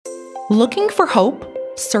Looking for hope,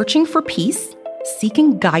 searching for peace,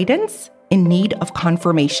 seeking guidance, in need of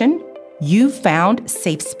confirmation? You've found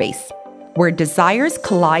Safe Space, where desires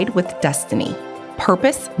collide with destiny,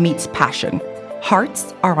 purpose meets passion,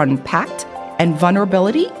 hearts are unpacked, and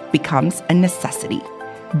vulnerability becomes a necessity.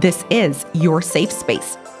 This is your Safe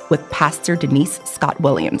Space with Pastor Denise Scott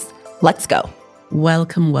Williams. Let's go.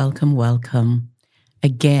 Welcome, welcome, welcome.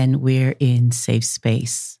 Again, we're in Safe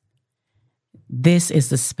Space. This is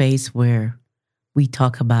the space where we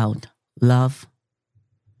talk about love,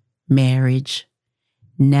 marriage,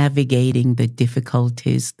 navigating the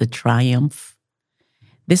difficulties, the triumph.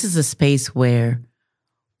 This is a space where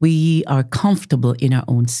we are comfortable in our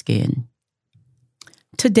own skin.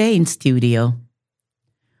 Today in studio,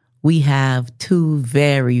 we have two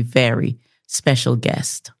very, very special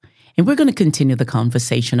guests. And we're going to continue the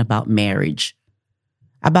conversation about marriage,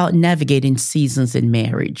 about navigating seasons in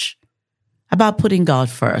marriage, about putting God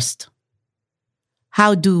first.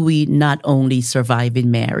 How do we not only survive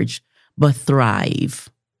in marriage, but thrive?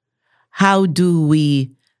 How do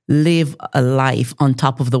we live a life on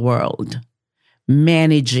top of the world,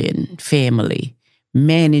 managing family,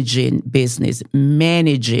 managing business,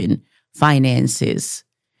 managing finances,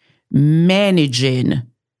 managing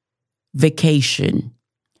vacation?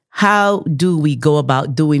 How do we go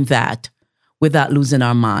about doing that without losing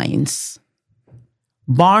our minds?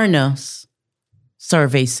 Barna's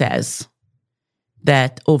survey says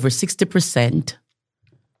that over 60%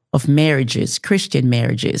 of marriages, Christian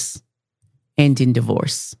marriages, end in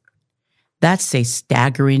divorce. That's a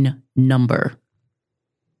staggering number.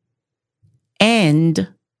 And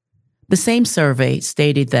the same survey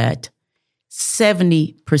stated that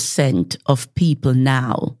 70% of people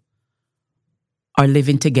now are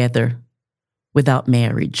living together without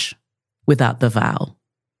marriage, without the vow.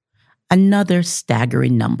 Another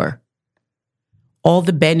staggering number. All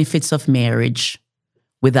the benefits of marriage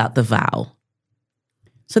without the vow.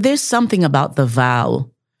 So there's something about the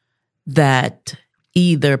vow that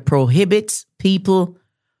either prohibits people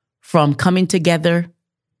from coming together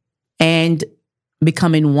and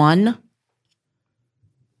becoming one,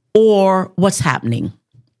 or what's happening.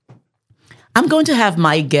 I'm going to have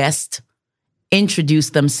my guest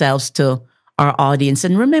introduce themselves to our audience.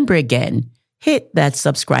 And remember again, hit that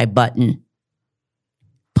subscribe button.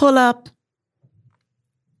 Pull up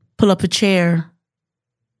a chair,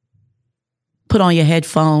 put on your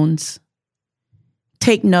headphones,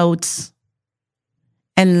 take notes,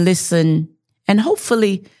 and listen. And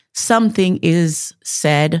hopefully something is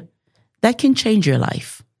said that can change your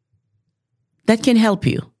life, that can help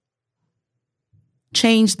you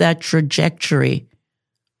change that trajectory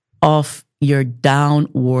of your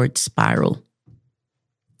downward spiral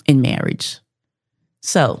in marriage.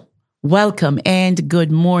 So, welcome and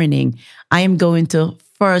good morning. I am going to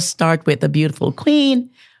first start with the beautiful queen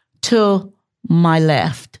to my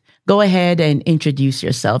left. Go ahead and introduce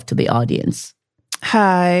yourself to the audience.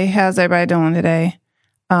 Hi, how's everybody doing today?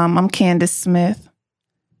 I'm Candace Smith.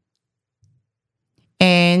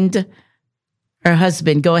 And her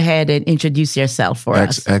husband, go ahead and introduce yourself for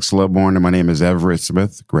us. Excellent morning. My name is Everett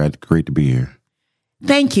Smith. Great to be here.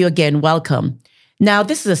 Thank you again. Welcome. Now,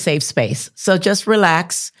 this is a safe space, so just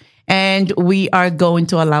relax, and we are going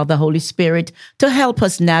to allow the Holy Spirit to help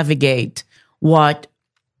us navigate what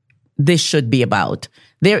this should be about.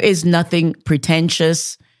 There is nothing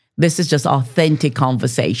pretentious. This is just authentic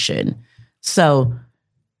conversation. So,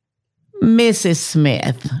 Mrs.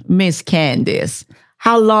 Smith, Miss Candace,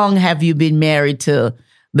 how long have you been married to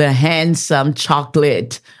the handsome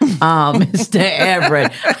chocolate, Mr.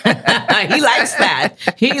 Everett? He likes that.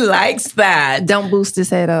 He likes that. Don't boost his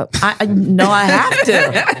head up. No, I have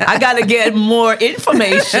to. I got to get more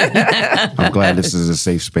information. I'm glad this is a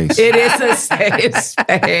safe space. It is a safe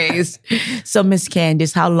space. So, Miss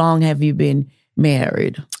Candace, how long have you been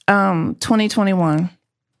married? 2021.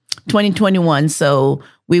 2021. So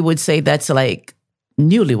we would say that's like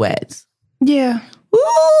newlyweds. Yeah.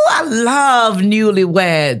 Ooh, I love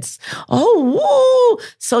newlyweds. Oh, woo.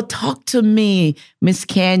 So talk to me, Miss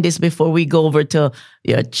Candace, before we go over to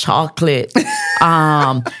your chocolate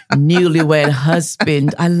newlywed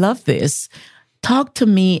husband. I love this. Talk to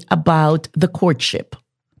me about the courtship.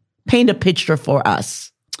 Paint a picture for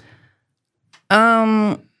us.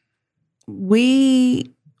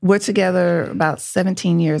 We were together about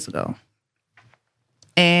 17 years ago.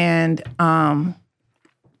 And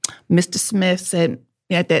Mr. Smith said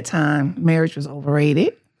at that time, marriage was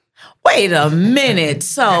overrated. Wait a minute.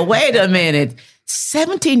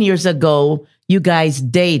 17 years ago, you guys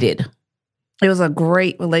dated. It was a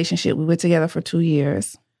great relationship. We were together for 2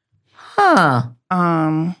 years. Huh.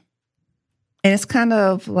 And it's kind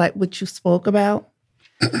of like what you spoke about.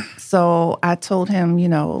 So I told him,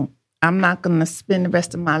 I'm not going to spend the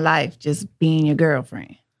rest of my life just being your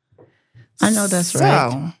girlfriend. I know that's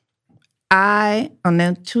right. On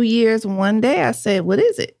them 2 years, one day, I said, what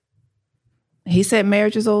is it? He said,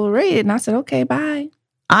 marriage is overrated. And I said, okay, bye.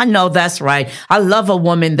 I know that's right. I love a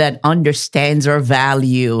woman that understands her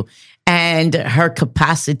value and her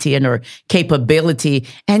capacity and her capability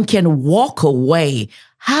and can walk away.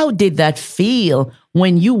 How did that feel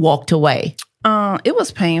when you walked away? It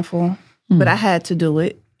was painful, but I had to do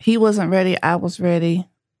it. He wasn't ready. I was ready.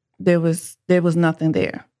 There was nothing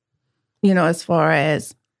there, as far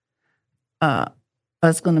as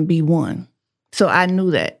us going to be one. So I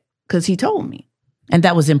knew that because he told me. And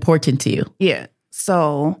that was important to you. Yeah.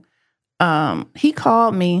 So he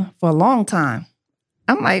called me for a long time.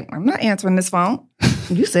 I'm like, I'm not answering this phone.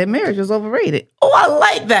 You said marriage was overrated. Oh, I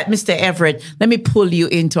like that, Mr. Everett. Let me pull you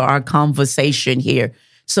into our conversation here.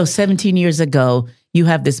 So 17 years ago, you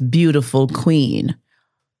have this beautiful queen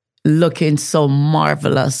looking so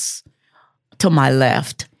marvelous to my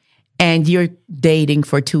left. And you're dating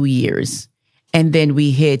for 2 years. And then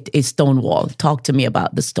we hit a stonewall. Talk to me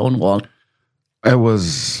about the stonewall. It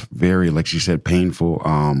was very, like she said, painful.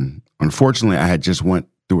 Unfortunately, I had just went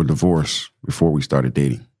through a divorce before we started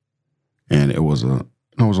dating. And it was a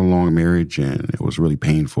long marriage, and it was really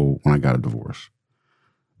painful when I got a divorce.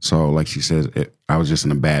 So, like she says, I was just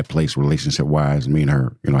in a bad place relationship-wise. Me and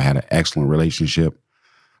her, had an excellent relationship,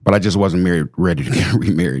 but I just wasn't ready to get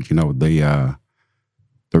remarried. They're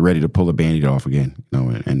ready to pull the Band-Aid off again.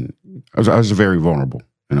 And I was very vulnerable.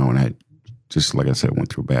 And I just, like I said, went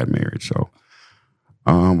through a bad marriage. So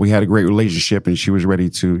we had a great relationship, and she was ready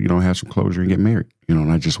to, have some closure and get married. And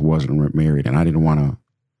I just wasn't married, and I didn't want to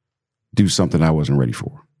do something I wasn't ready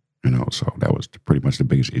for. So that was pretty much the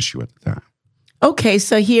biggest issue at the time. Okay,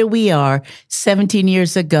 so here we are, 17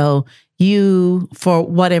 years ago. You, for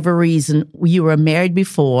whatever reason, you were married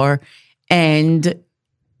before, and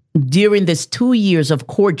during this 2 years of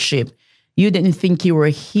courtship, you didn't think you were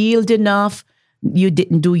healed enough. You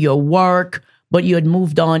didn't do your work, but you had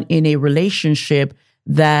moved on in a relationship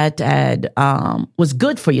that was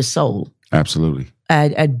good for your soul. Absolutely.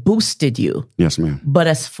 Had boosted you. Yes, ma'am. But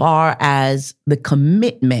as far as the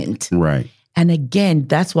commitment, right. And again,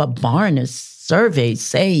 that's what Barna's survey is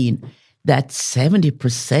saying, that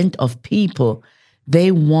 70% of people,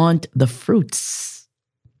 they want the fruits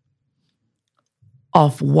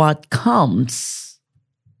of what comes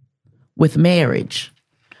with marriage.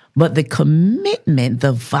 But the commitment,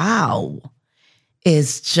 the vow,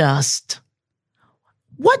 is just,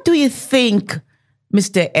 what do you think,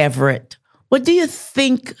 Mr. Everett? What do you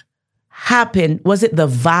think happened? Was it the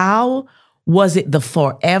vow? Was it the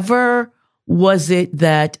forever? Was it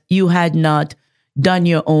that you had not done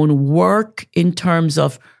your own work in terms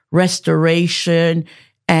of restoration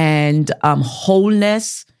and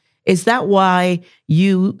wholeness? Is that why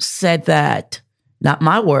you said that, not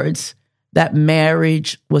my words, that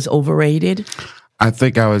marriage was overrated? I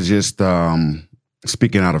think I was just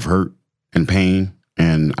speaking out of hurt and pain,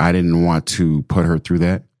 and I didn't want to put her through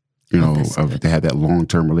that. To have that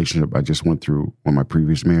long-term relationship I just went through on my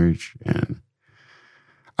previous marriage. And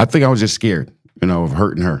I think I was just scared, of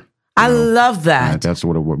hurting her. I love that. That's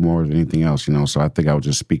what it was more than anything else, So I think I was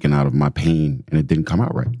just speaking out of my pain, and it didn't come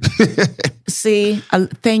out right. See,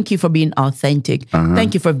 thank you for being authentic.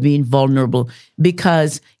 Thank you for being vulnerable,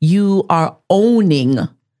 because you are owning,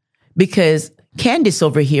 because Candace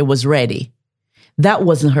over here was ready. That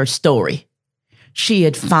wasn't her story. She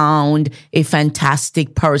had found a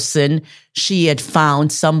fantastic person. She had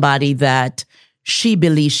found somebody that she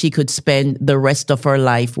believed she could spend the rest of her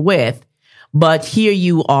life with. But here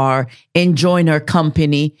you are, enjoying her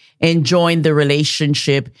company, enjoying the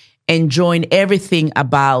relationship, enjoying everything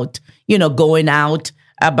about, going out,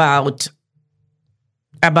 about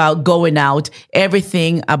going out,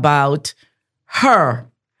 everything about her.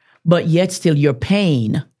 But yet still your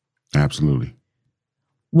pain. Absolutely.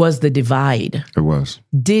 Was the divide. It was.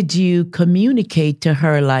 Did you communicate to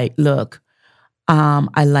her like, look,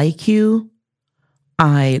 I like you.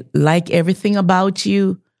 I like everything about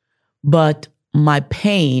you, but my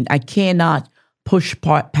pain, I cannot push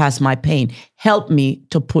past my pain. Help me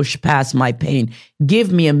to push past my pain.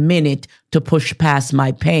 Give me a minute to push past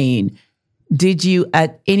my pain. Did you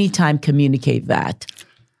at any time communicate that?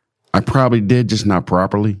 I probably did, just not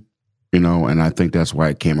properly. And I think that's why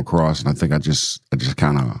it came across. And I think I just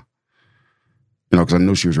kind of, because I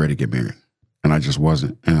knew she was ready to get married, and I just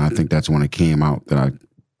wasn't. And I think that's when it came out that I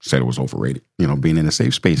said it was overrated, being in a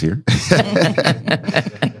safe space here.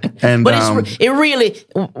 And but it really,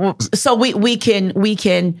 so we can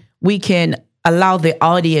allow the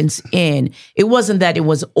audience in. It wasn't that it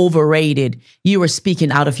was overrated. You were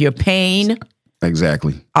speaking out of your pain.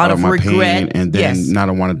 Exactly. Out of my regret. pain, and then Yes. not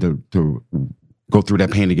I wanted to go through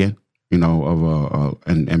that pain again, you know,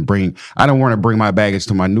 and bring, I don't want to bring my baggage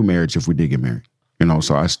to my new marriage if we did get married, you know,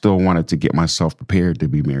 so I still wanted to get myself prepared to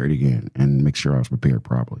be married again and make sure I was prepared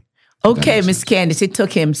properly. Okay, Miss Candace, it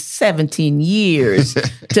took him 17 years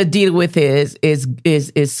to deal with his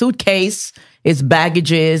suitcase, his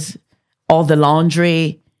baggages, all the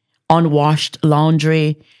laundry, unwashed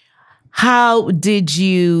laundry. How did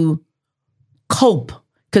you cope?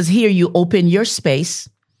 Because here you opened your space,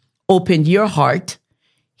 opened your heart.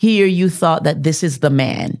 Here you thought that this is the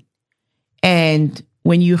man. And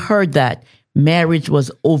when you heard that marriage was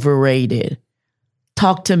overrated,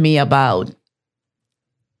 talk to me about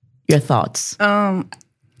your thoughts. I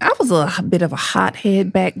was a bit of a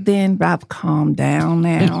hothead back then, but I've calmed down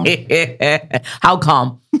now. How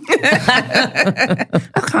calm?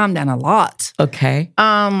 I've calmed down a lot. Okay.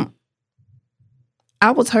 I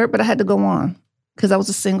was hurt, but I had to go on because I was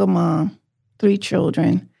a single mom, 3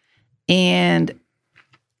 children, and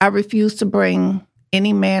I refused to bring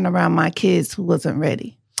any man around my kids who wasn't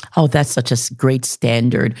ready. Oh, that's such a great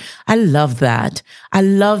standard. I love that. I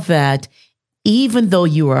love that even though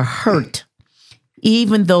you were hurt,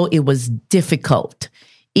 even though it was difficult,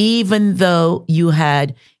 even though you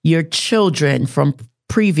had your children from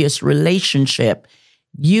previous relationship,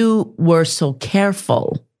 you were so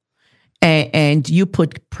careful and you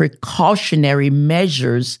put precautionary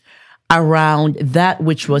measures around that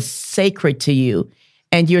which was sacred to you.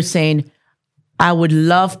 And you're saying, I would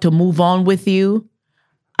love to move on with you.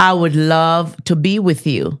 I would love to be with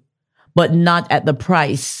you, but not at the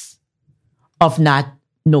price of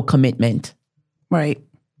no commitment. Right.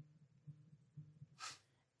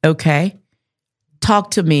 Okay.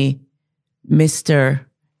 Talk to me, Mr.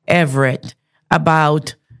 Everett,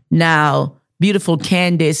 about now beautiful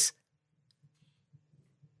Candace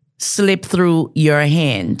slipped through your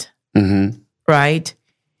hand, right?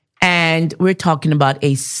 And we're talking about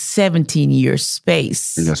a 17-year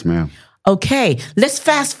space. Yes, ma'am. Okay, let's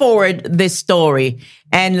fast forward this story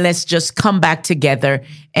and let's just come back together.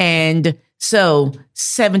 And so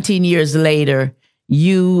 17 years later,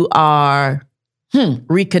 you are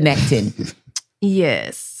reconnecting.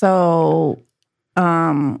 Yes. So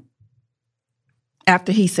after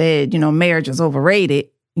he said, marriage is overrated,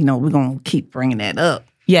 we're going to keep bringing that up.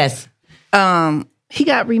 Yes. He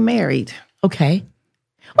got remarried. Okay.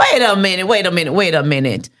 Wait a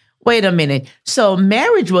minute. So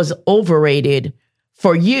marriage was overrated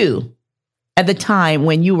for you at the time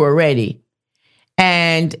when you were ready.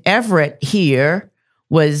 And Everett here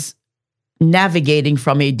was navigating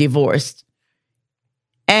from a divorce.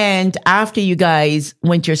 And after you guys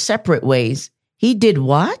went your separate ways, he did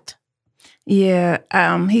what? Yeah,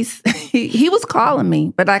 he was calling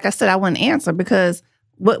me, but like I said, I wouldn't answer because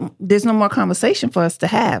there's no more conversation for us to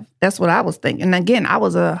have. That's what I was thinking. And again, I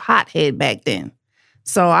was a hothead back then.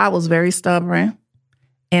 So I was very stubborn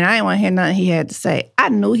and I didn't want to hear nothing he had to say. I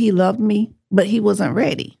knew he loved me, but he wasn't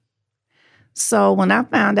ready. So when I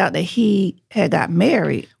found out that he had got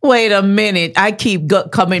married. Wait a minute. I keep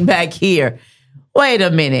coming back here. Wait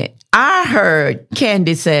a minute. I heard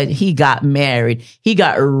Candace said he got married. He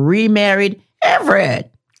got remarried.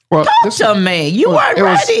 Everett, Well, talk to me. You weren't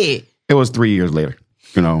ready. It was 3 years later,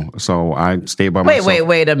 so I stayed by myself.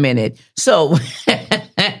 Wait a minute. So,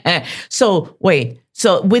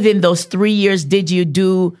 So within those 3 years, did you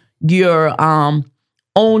do your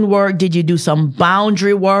own work? Did you do some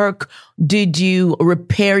boundary work? Did you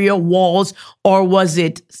repair your walls? Or was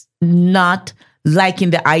it not liking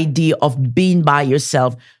the idea of being by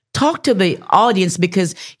yourself? Talk to the audience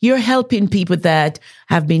because you're helping people that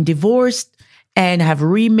have been divorced and have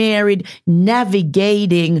remarried,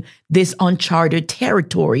 navigating this uncharted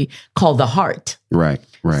territory called the heart. Right.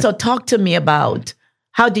 So talk to me about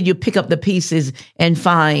how did you pick up the pieces and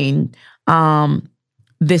find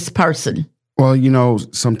this person? Well,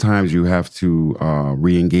 sometimes you have to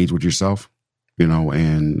re-engage with yourself,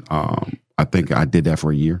 and I think I did that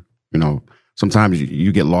for a year. Sometimes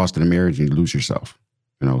you get lost in a marriage and you lose yourself,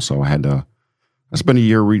 so I spent a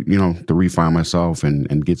year, to refine myself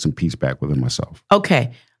and get some peace back within myself.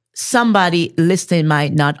 Okay. Somebody listening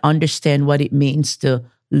might not understand what it means to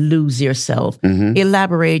lose yourself.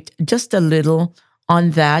 Elaborate just a little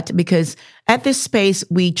on that, because at this space,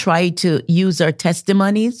 we try to use our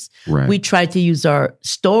testimonies. Right. We try to use our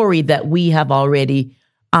story that we have already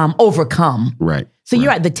overcome. Right. So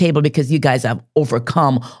you're at the table because you guys have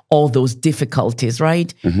overcome all those difficulties,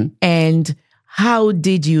 right? And how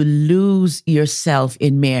did you lose yourself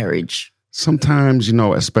in marriage? Sometimes,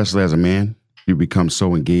 especially as a man, you become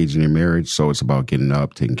so engaged in your marriage. So it's about getting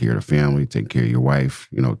up, taking care of the family, taking care of your wife,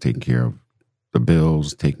 taking care of the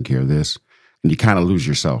bills, taking care of this. And you kind of lose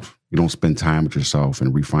yourself. You don't spend time with yourself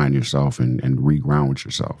and refine yourself and reground with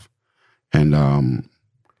yourself. And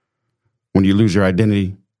when you lose your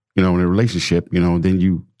identity, in a relationship, then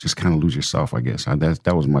you just kind of lose yourself, I guess.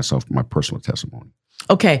 That was my personal testimony.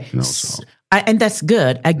 Okay. And that's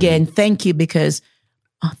good. Again, thank you, because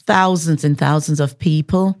thousands and thousands of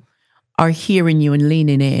people are hearing you and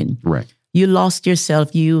leaning in. Right. You lost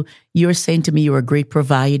yourself. You're saying to me you were a great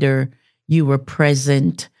provider. You were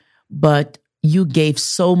present, but you gave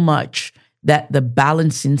so much that the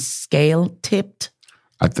balancing scale tipped.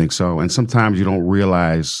 I think so. And sometimes you don't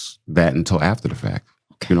realize that until after the fact.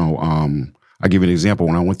 Okay. I'll give you an example.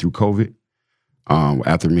 When I went through COVID,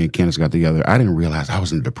 after me and Candace got together, I didn't realize I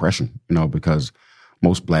was in depression, because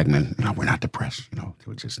most Black men, we're not depressed, they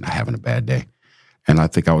were just not having a bad day. And I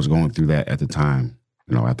think I was going through that at the time,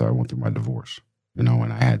 after I went through my divorce, and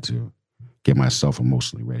I had to get myself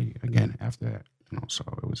emotionally ready again after that, so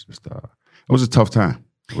it was just, it was a tough time.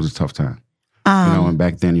 It was a tough time. And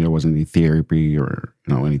back then, there wasn't any therapy or,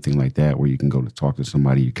 anything like that where you can go to talk to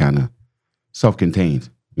somebody. You kind of self-contained,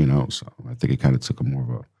 so I think it kind of took a more of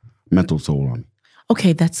a mental toll on me.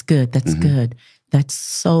 Okay, that's good. That's good. That's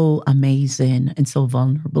so amazing and so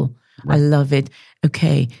vulnerable. Right. I love it.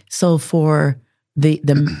 Okay, so for the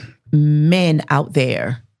men out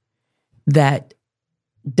there that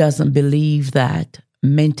doesn't believe that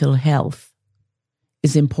mental health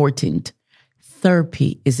is important,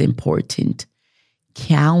 therapy is important,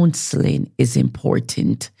 counseling is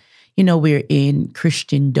important. We're in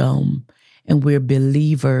Christendom and we're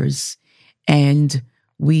believers, and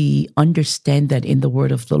we understand that in the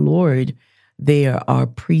word of the Lord, there are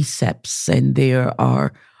precepts and there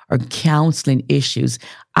are counseling issues.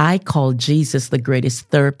 I call Jesus the greatest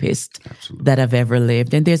therapist Absolutely. That I've ever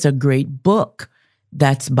lived. And there's a great book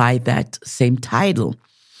that's by that same title.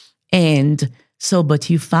 And so, but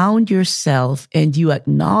you found yourself and you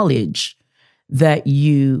acknowledge that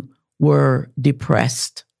you were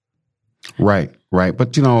depressed. Right.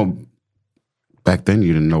 But, back then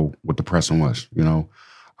you didn't know what depression was,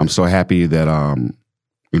 I'm so happy that,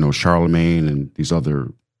 Charlemagne and these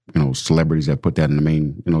other, celebrities that put that in the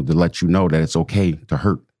main, to let you know that it's okay to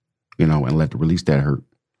hurt, and release that hurt,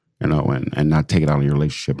 and not take it out of your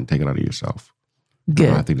relationship and take it out of yourself. Good.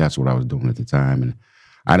 I think that's what I was doing at the time. And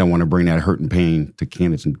I didn't want to bring that hurt and pain to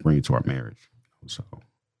Candace and bring it to our marriage. So.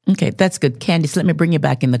 Okay, that's good. Candace, let me bring you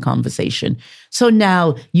back in the conversation. So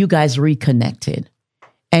now you guys reconnected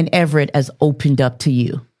and Everett has opened up to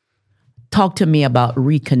you. Talk to me about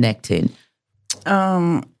reconnecting.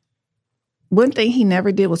 One thing he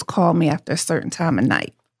never did was call me after a certain time of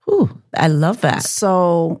night. Ooh, I love that.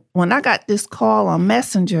 So when I got this call on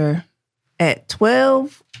Messenger at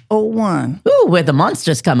 12:01. Ooh, where the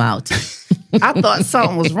monsters come out. I thought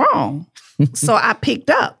something was wrong. So I picked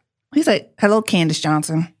up. He said, "Hello, Candace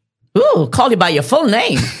Johnson." Ooh, called you by your full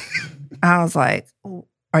name. I was like,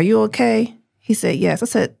 "Are you okay?" He said, "Yes." I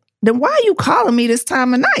said, "Then why are you calling me this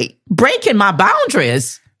time of night?" Breaking my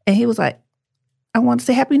boundaries. And he was like, "I want to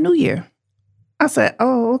say Happy New Year." I said,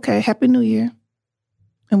 "Oh, okay, Happy New Year."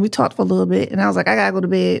 And we talked for a little bit. And I was like, "I got to go to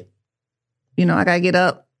bed. I got to get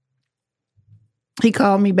up." He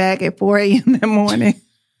called me back at 4 a.m. that morning.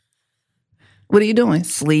 "What are you doing?"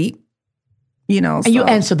 "Sleep." And you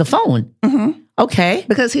answer the phone. Mm-hmm. Okay.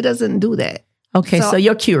 Because he doesn't do that. Okay, so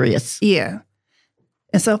you're curious. Yeah.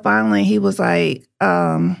 And so finally he was like,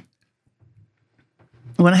 "Want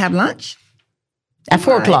to have lunch?" At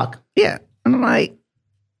 4 o'clock? Yeah. And I'm like,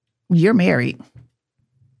 "You're married."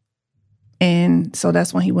 And so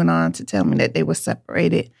that's when he went on to tell me that they were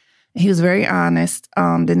separated. He was very honest.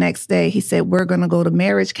 The next day he said, "We're going to go to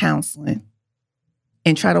marriage counseling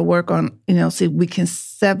and try to work on, see if we can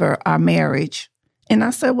sever our marriage." And I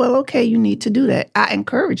said, "Well, okay, you need to do that." I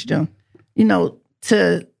encouraged him,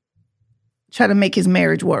 to try to make his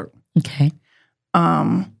marriage work. Okay.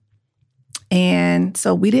 And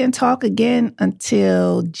so we didn't talk again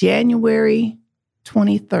until January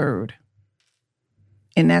 23rd.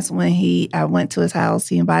 And that's when I went to his house.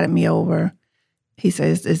 He invited me over. He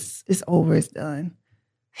says, it's over, it's done.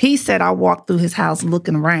 He said I walked through his house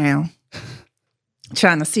looking around,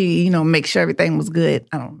 trying to see, make sure everything was good.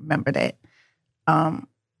 I don't remember that.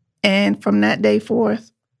 And from that day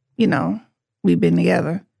forth, we've been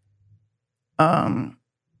together.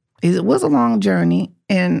 It was a long journey,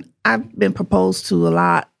 and I've been proposed to a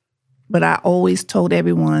lot, but I always told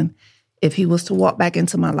everyone if he was to walk back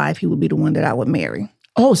into my life, he would be the one that I would marry.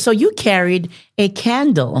 Oh, so you carried a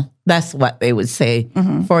candle, that's what they would say,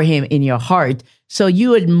 for him in your heart. So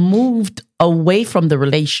you had moved away from the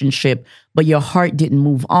relationship, but your heart didn't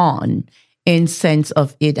move on in sense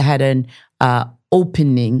of it had an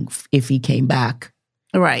opening if he came back.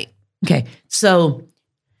 Right. Okay. So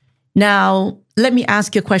now let me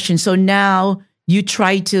ask you a question. So now you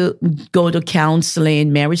try to go to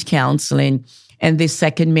counseling, marriage counseling, and this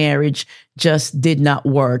second marriage just did not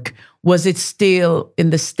work. Was it still in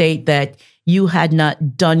the state that you had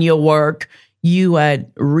not done your work? You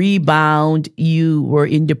had rebound, you were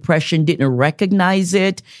in depression, didn't recognize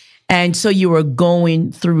it. And so you were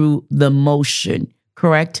going through the motion,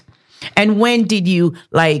 correct? And when did you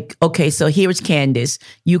okay, so here's Candace.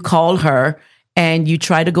 You call her and you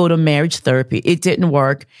try to go to marriage therapy. It didn't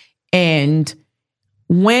work. And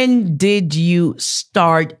when did you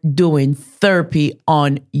start doing therapy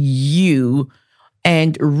on you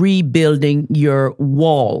and rebuilding your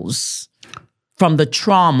walls from the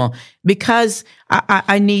trauma? Because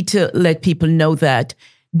I need to let people know that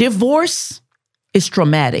divorce is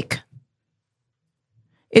traumatic.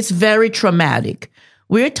 It's very traumatic.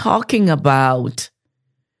 We're talking about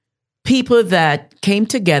people that came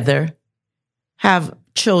together, have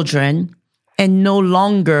children, and no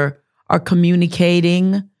longer are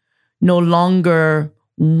communicating, no longer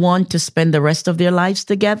want to spend the rest of their lives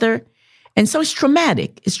together. And so it's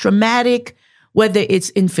traumatic. It's traumatic, whether it's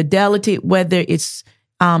infidelity, whether it's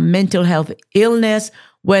mental health illness,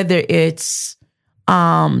 whether it's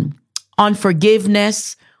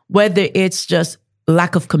unforgiveness, whether it's just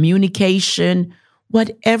lack of communication,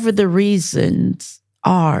 whatever the reasons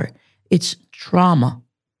are, it's trauma.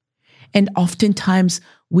 And oftentimes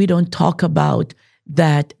we don't talk about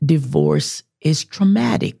that divorce is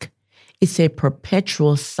traumatic. It's a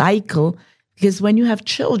perpetual cycle because when you have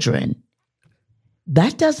children,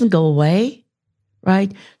 that doesn't go away,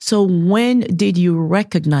 right? So when did you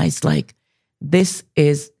recognize this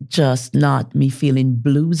is just not me feeling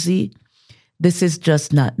bluesy? This is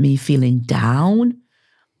just not me feeling down.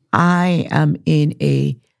 I am in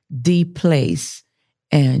a deep place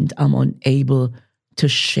and I'm unable to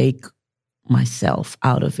shake myself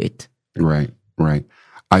out of it. Right.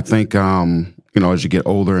 I think, as you get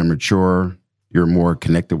older and mature, you're more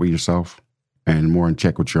connected with yourself and more in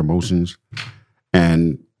check with your emotions.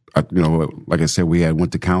 And, like I said, we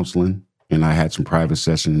went to counseling and I had some private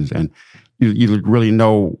sessions, and you really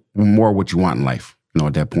know more what you want in life,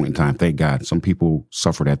 at that point in time. Thank God. Some people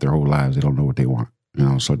suffer that their whole lives. They don't know what they want,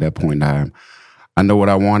 so at that point in time, I know what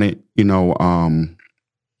I wanted, and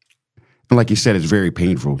like you said, it's very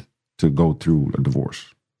painful to go through a divorce,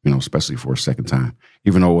 especially for a second time.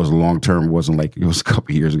 Even though it was long-term, it wasn't like it was a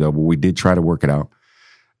couple of years ago, but we did try to work it out.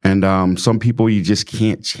 And some people you just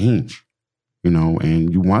can't change,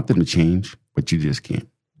 and you want them to change, but you just can't,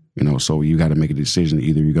 so you got to make a decision.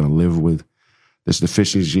 Either you're going to live with this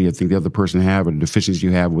deficiency I think the other person have, or the deficiency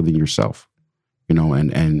you have within yourself,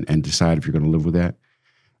 and decide if you're going to live with that.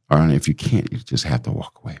 Or if you can't, you just have to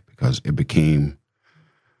walk away, because it became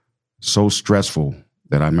so stressful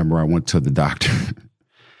that I remember I went to the doctor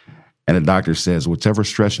and the doctor says, whatever's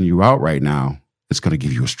stressing you out right now, it's going to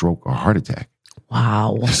give you a stroke or a heart attack.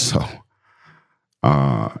 Wow. So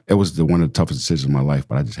it was one of the toughest decisions of my life,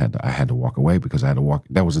 but I had to walk away, because I had to walk.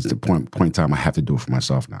 That was the point in time I have to do it for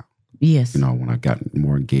myself now. Yes. When I got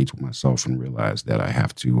more engaged with myself and realized that I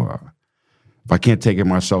have to, if I can't take care of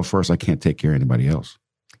myself first, I can't take care of anybody else.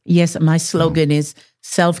 Yes, my slogan is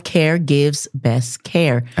self-care gives best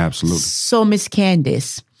care. Absolutely. So, Miss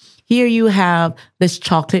Candace, here you have this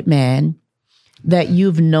chocolate man that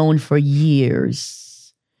you've known for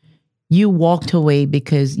years. You walked away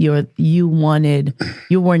because you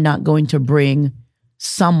were not going to bring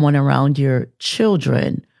someone around your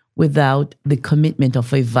children without the commitment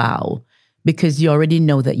of a vow, because you already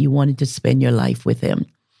know that you wanted to spend your life with him.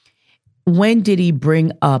 When did he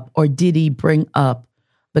bring up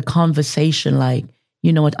the conversation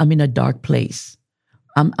you know what, I'm in a dark place.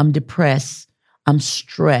 I'm depressed. I'm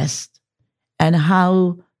stressed. And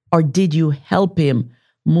did you help him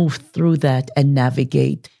move through that and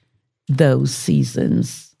navigate those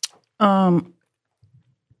seasons? I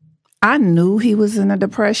knew he was in a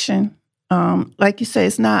depression. Like you say,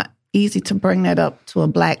 it's not easy to bring that up to a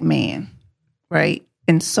Black man, right?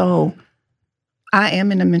 And so I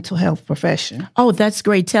am in the mental health profession. Oh, that's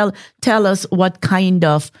great. Tell us, what kind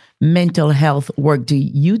of mental health work do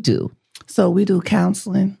you do? So we do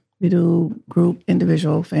counseling. We do group,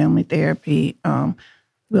 individual, family therapy.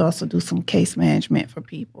 We also do some case management for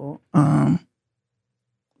people.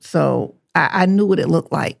 So I knew what it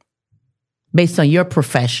looked like. Based on your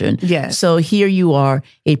profession. Yes. So here you are,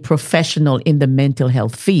 a professional in the mental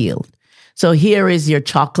health field. So here is your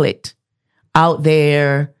chocolate out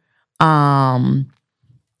there,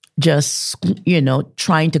 just,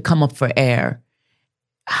 trying to come up for air.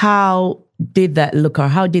 How did that look, or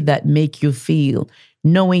how did that make you feel,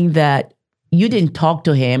 knowing that you didn't talk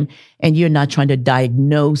to him and you're not trying to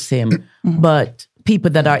diagnose him, but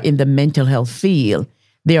people that are in the mental health field,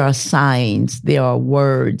 there are signs, there are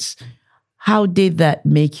words. How did that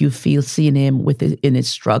make you feel seeing him in his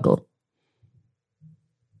struggle?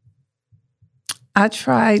 I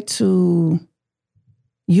tried to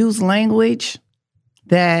use language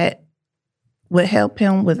that would help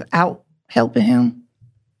him without helping him.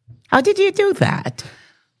 How did you do that?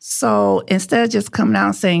 So instead of just coming out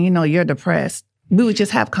and saying, you're depressed, we would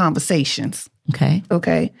just have conversations.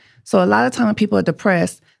 Okay. So a lot of time when people are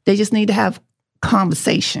depressed, they just need to have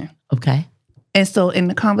conversation. Okay. And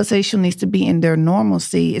the conversation needs to be in their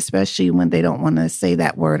normalcy, especially when they don't want to say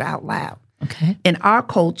that word out loud. Okay. In our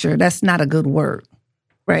culture, that's not a good word,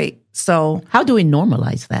 right? So how do we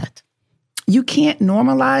normalize that? You can't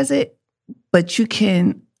normalize it, but you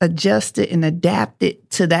can adjust it and adapt it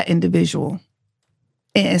to that individual.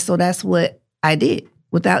 And so that's what I did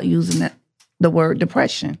without using the word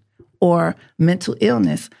depression or mental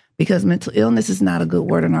illness, because mental illness is not a good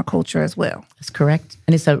word in our culture as well. That's correct.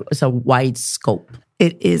 And it's a wide scope.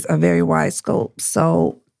 It is a very wide scope.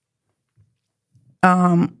 So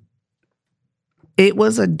it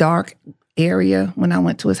was a dark area when I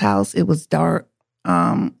went to his house. It was dark.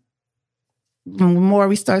 The more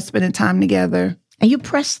we started spending time together. And you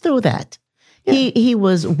pressed through that. Yeah. He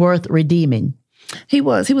was worth redeeming. He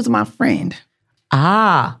was my friend.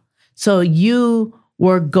 So you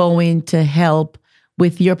were going to help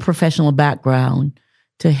with your professional background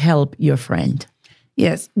to help your friend.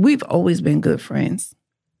 Yes, we've always been good friends.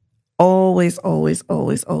 Always, always,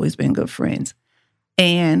 always, always been good friends.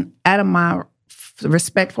 And out of my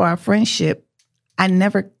respect for our friendship, I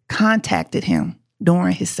never contacted him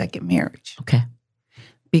during his second marriage. Okay.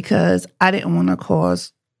 Because I didn't want to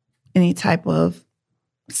cause any type of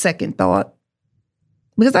second thought.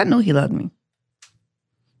 Because I knew he loved me.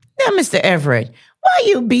 Now, Mr. Everett, why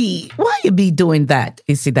you be doing that?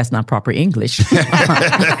 You see, that's not proper English. Why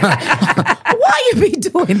you be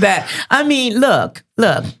doing that? I mean, look.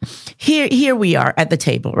 Here we are at the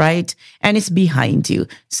table, right? And it's behind you.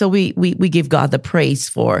 So we give God the praise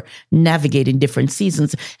for navigating different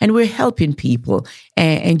seasons, and we're helping people,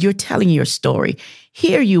 and you're telling your story.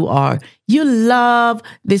 Here you are. You love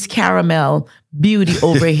this caramel beauty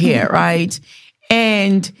over here, right?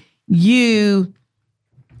 And you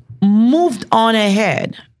moved on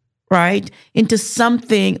ahead, right, into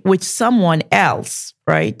something with someone else,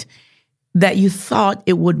 right, that you thought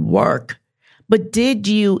it would work. But did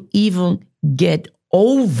you even get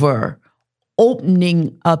over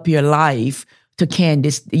opening up your life to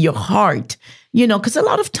Candace, your heart? Because a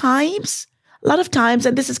lot of times,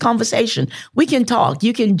 and this is conversation, we can talk,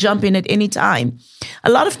 you can jump in at any time.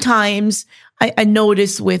 A lot of times I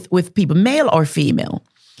notice with people, male or female,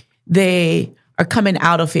 they are coming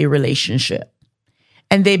out of a relationship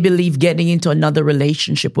and they believe getting into another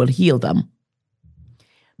relationship will heal them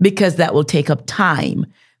because that will take up time,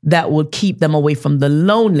 that will keep them away from the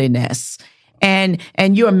loneliness. And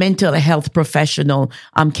you're a mental health professional,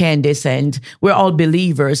 Candace, and we're all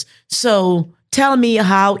believers. So tell me,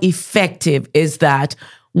 how effective is that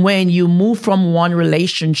when you move from one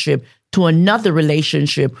relationship to another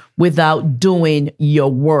relationship without doing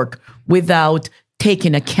your work, without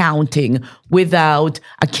taking accounting, without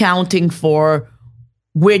accounting for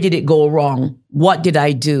where did it go wrong? What did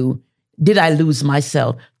I do? Did I lose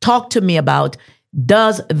myself? Talk to me about,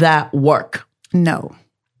 does that work? No.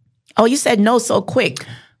 Oh, you said no so quick.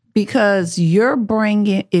 Because you're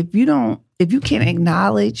bringing, if you can't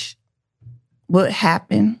acknowledge what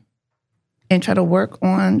happened and try to work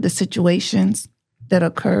on the situations that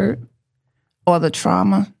occurred or the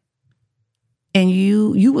trauma, and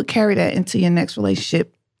you would carry that into your next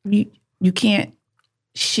relationship, you can't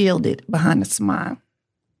shield it behind a smile.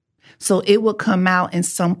 So it will come out in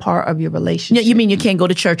some part of your relationship. You mean you can't go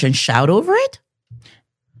to church and shout over it?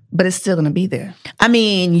 But it's still going to be there. I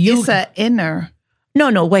mean, it's an inner.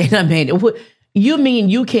 No, wait a minute. You mean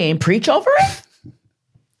you can't preach over it?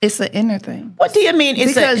 It's an inner thing. What do you mean?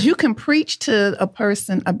 Because you can preach to a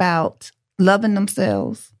person about loving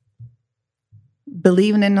themselves,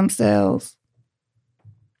 believing in themselves,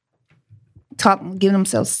 giving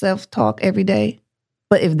themselves self-talk every day.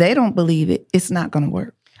 But if they don't believe it, it's not going to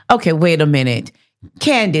work. Okay, wait a minute.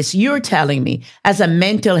 Candace, you're telling me as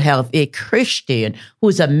a Christian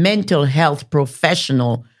who's a mental health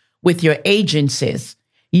professional with your agencies,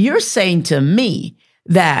 you're saying to me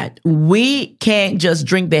that we can't just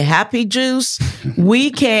drink the happy juice. We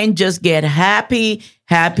can't just get happy,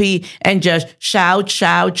 and just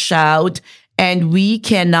shout. And we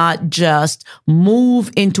cannot just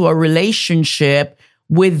move into a relationship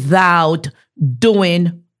without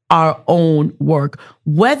doing our own work.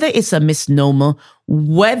 Whether it's a misnomer,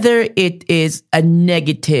 whether it is a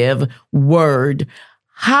negative word,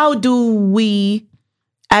 how do we,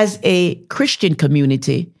 as a Christian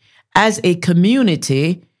community,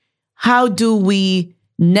 how do we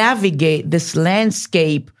navigate this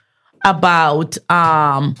landscape about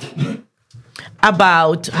how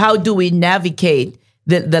do we navigate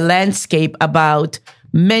the landscape about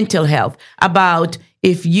mental health, about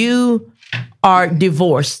if you are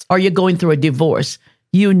divorced or you're going through a divorce,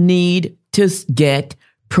 you need to get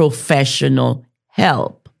professional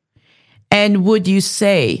help. And would you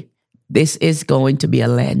say this is going to be a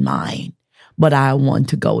landmine, but I want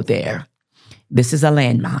to go there? This is a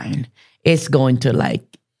landmine. It's going to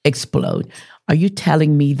explode. Are you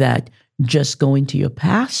telling me that just going to your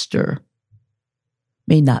pastor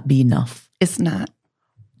may not be enough? It's not.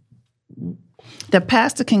 The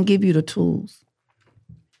pastor can give you the tools.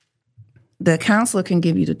 The counselor can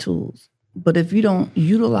give you the tools. But if you don't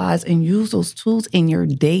utilize and use those tools in your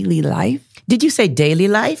daily life. Did you say daily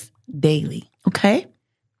life? Daily. Okay.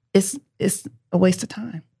 It's a waste of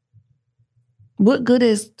time. What good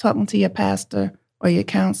is talking to your pastor or your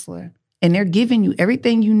counselor and they're giving you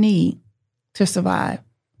everything you need to survive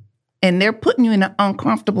and they're putting you in an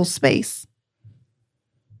uncomfortable space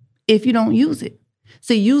if you don't use it?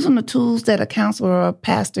 So using the tools that a counselor or a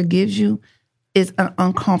pastor gives you is an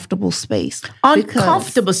uncomfortable space.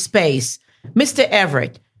 Uncomfortable space. Mr.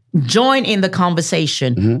 Everett, join in the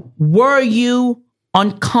conversation. Mm-hmm. Were you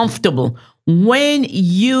uncomfortable when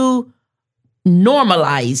you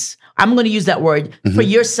normalize, I'm going to use that word, for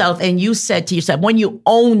yourself, and you said to yourself, when you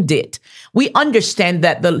owned it? We understand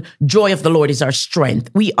that the joy of the Lord is our strength.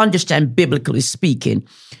 We understand, biblically speaking,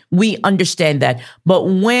 we understand that. But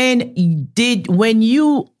when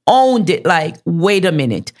you owned it, wait a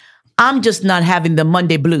minute, I'm just not having the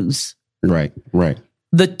Monday blues. Right.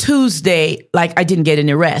 The Tuesday, I didn't get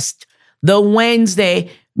any rest. The Wednesday,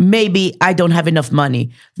 maybe I don't have enough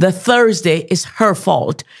money. The Thursday is her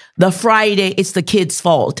fault. The Friday, it's the kid's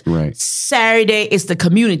fault. Right. Saturday is the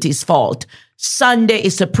community's fault. Sunday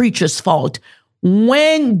is the preacher's fault.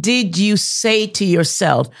 When did you say to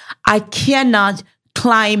yourself, I cannot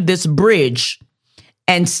climb this bridge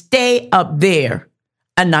and stay up there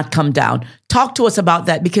and not come down? Talk to us about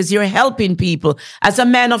that, because you're helping people as a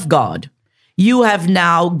man of God. You have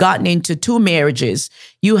now gotten into 2 marriages.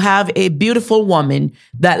 You have a beautiful woman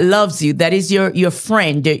that loves you, that is your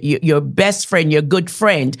friend, your best friend, your good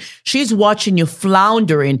friend. She's watching you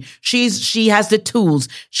floundering. She has the tools.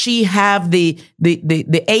 She have the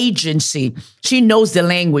agency. She knows the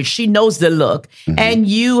language. She knows the look. Mm-hmm. And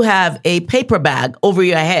you have a paper bag over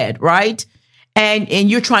your head, right? And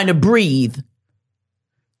you're trying to breathe.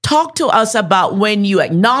 Talk to us about when you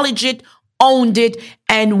acknowledge it, owned it,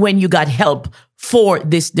 and when you got help for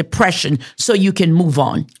this depression so you can move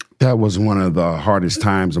on. That was one of the hardest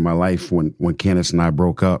times of my life when Candace and I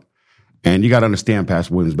broke up. And you got to understand,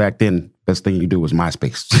 Pastor Williams, back then, best thing you do was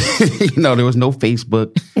MySpace. There was no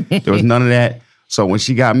Facebook. There was none of that. So when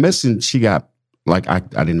she got missing, she got, I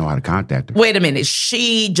didn't know how to contact her. Wait a minute.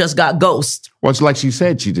 She just got ghost. Well, it's like she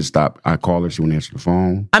said, she just stopped. I called her. She wouldn't answer the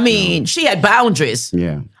phone. She had boundaries.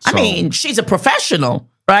 Yeah. She's a professional.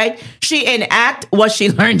 Right? She enact what she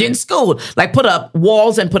learned in school, put up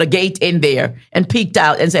walls and put a gate in there and peeked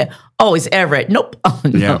out and said, oh, it's Everett. Nope. Oh,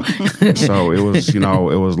 no. Yeah. So it was, it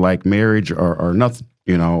was like marriage or nothing,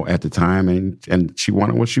 at the time. And she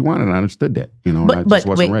wanted what she wanted. And I understood that, and I just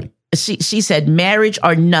wasn't ready. She said marriage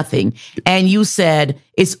or nothing. And you said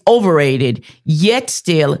it's overrated. Yet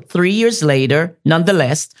still, 3 years later,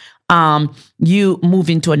 nonetheless, you move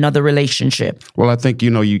into another relationship. Well, I think,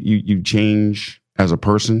 you change as a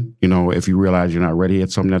person. If you realize you're not ready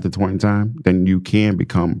at something at the point in time, then you can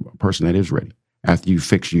become a person that is ready after you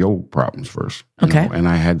fix your problems first. Okay. And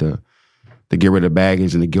I had to get rid of the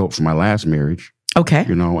baggage and the guilt from my last marriage. Okay.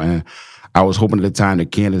 And I was hoping at the time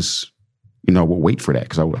that Candace, would wait for that,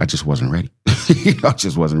 because I just wasn't ready. I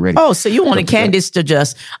just wasn't ready. Oh, so you wanted Candace to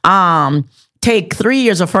just take 3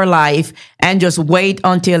 years of her life and just wait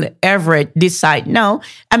until Everett decide? No.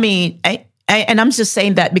 And I'm just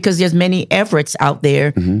saying that because there's many Everetts out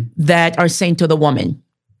there that are saying to the woman,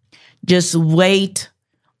 just wait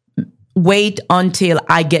until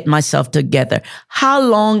I get myself together. How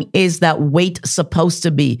long is that wait supposed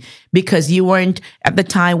to be? Because you weren't, at the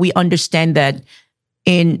time, we understand that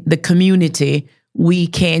in the community, we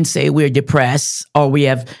can say we're depressed or we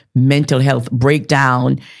have mental health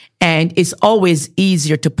breakdown. And it's always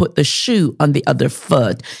easier to put the shoe on the other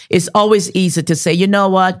foot. It's always easier to say, you know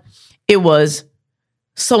what? It was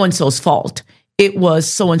so-and-so's fault. It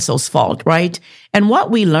was so-and-so's fault, right? And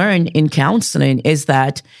what we learn in counseling is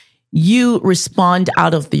that you respond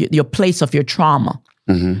out of your place of your trauma,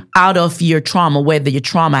 out of your trauma, whether your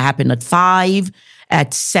trauma happened at 5,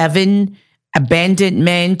 at 7,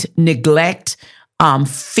 abandonment, neglect,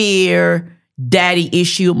 fear, daddy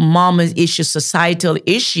issue, mama's issue, societal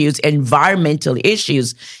issues, environmental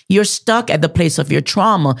issues. You're stuck at the place of your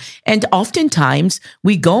trauma. And oftentimes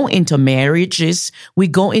we go into marriages, we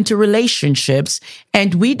go into relationships,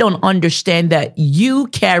 and we don't understand that you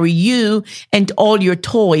carry you and all your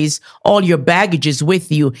toys, all your baggages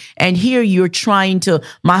with you. And here you're trying to,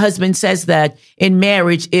 my husband says that in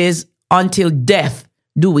marriage is until death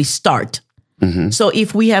do we start. So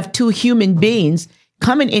if we have two human beings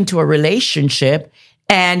coming into a relationship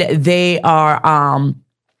and they are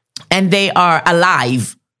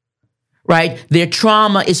alive, right? Their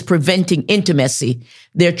trauma is preventing intimacy.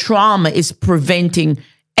 Their trauma is preventing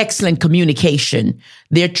excellent communication.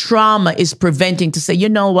 Their trauma is preventing to say, you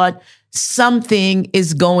know what? Something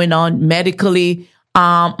is going on medically.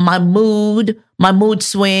 My mood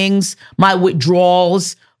swings, my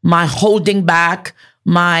withdrawals, my holding back,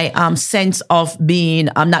 my sense of being,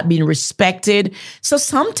 not being respected. So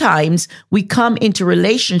sometimes we come into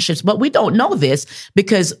relationships, but we don't know this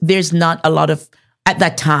because there's not a lot of, at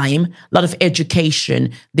that time, a lot of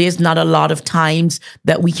education. There's not a lot of times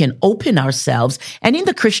that we can open ourselves. And in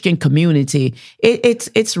the Christian community,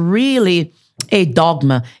 it's really a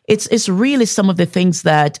dogma. It's really some of the things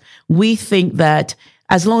that we think that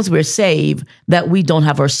as long as we're saved, that we don't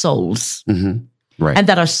have our souls. Right. And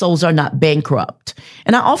that our souls are not bankrupt.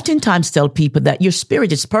 And I oftentimes tell people that your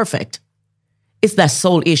spirit is perfect. It's that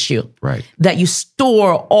soul issue. Right. That you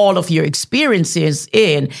store all of your experiences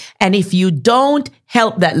in. And if you don't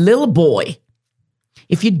help that little boy,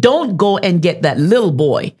 if you don't go and get that little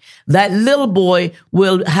boy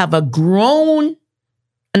will have an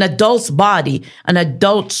adult's body, an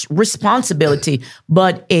adult's responsibility,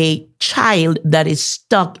 but a child that is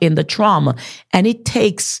stuck in the trauma. And it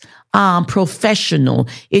takes professional,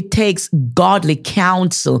 it takes godly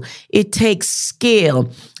counsel, it takes skill,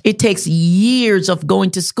 it takes years of going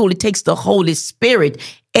to school, it takes the Holy Spirit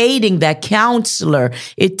aiding that counselor,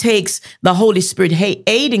 it takes the Holy Spirit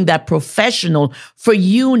aiding that professional for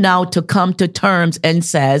you now to come to terms and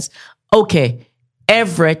says, okay,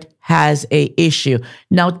 Everett has a issue.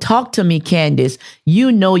 Now talk to me, Candace. You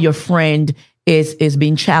know your friend is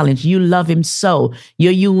being challenged. You love him so.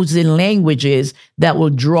 You're using languages that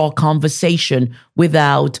will draw conversation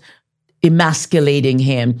without emasculating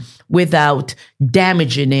him, without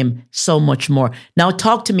damaging him so much more. Now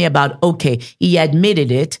talk to me about, okay, he admitted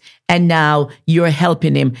it, and now you're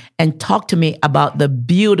helping him. And talk to me about the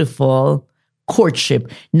beautiful courtship,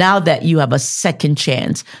 now that you have a second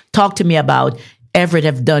chance. Talk to me about Everett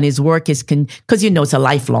have done his work, because you know it's a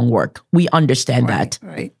lifelong work. We understand that.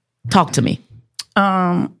 Right. Talk to me.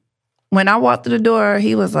 When I walked through the door,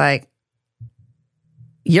 he was like,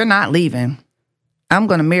 "You're not leaving. I'm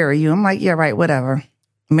going to marry you." I'm like, "Yeah, right, whatever.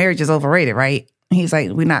 Marriage is overrated, right?" He's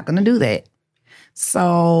like, "We're not going to do that."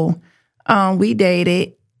 So we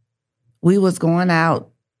dated. We was going out,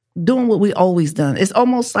 doing what we always done. It's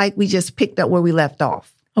almost like we just picked up where we left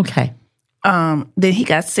off. Okay. Then he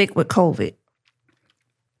got sick with COVID.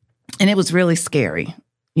 And it was really scary,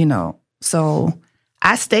 you know. So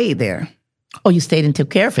I stayed there. Oh, you stayed and took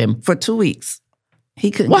care of him? For 2 weeks. He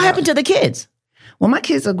couldn't. What happened to the kids? Well, my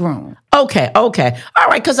kids are grown. Okay. All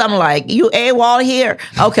right, because I'm like, you AWOL here?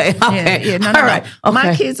 Okay. Yeah, no. All right. Okay.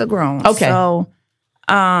 My kids are grown. Okay. So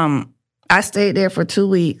I stayed there for 2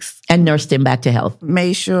 weeks. And nursed him back to health.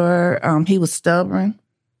 Made sure he was stubborn.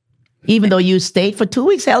 Even though you stayed for 2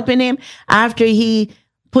 weeks helping him after he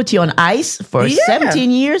put you on ice for 17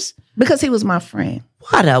 years? Because he was my friend.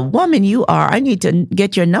 What a woman you are. I need to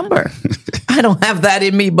get your number. I don't have that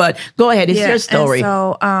in me, but go ahead. It's your story. And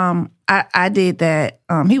so I did that.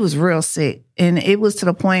 He was real sick. And it was to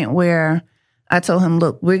the point where I told him,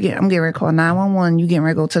 look, I'm getting ready to call 911. You getting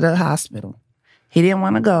ready to go to the hospital. He didn't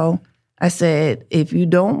want to go. I said, if you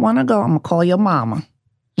don't want to go, I'm going to call your mama.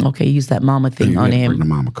 Okay, use that mama thing on him. Bring the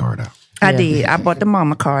mama card out. I did. I brought the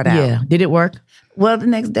mama card out. Yeah. Did it work? Well, the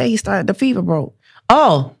next day the fever broke.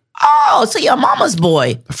 Oh, so you're a mama's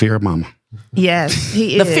boy. The fear of mama. Yes,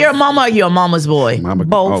 he is. The fear of mama or you're a mama's boy? Mama,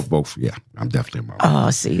 both. Oh, both. Yeah, I'm definitely a mama.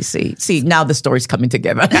 Oh, see. Now the story's coming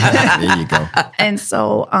together. There you go. And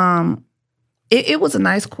so it was a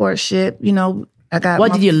nice courtship. You know,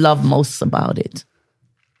 What did you love most about it?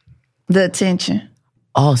 The attention.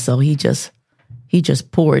 Oh, so he just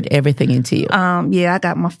poured everything into you. Yeah, I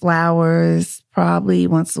got my flowers probably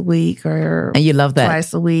once a week or and you love that?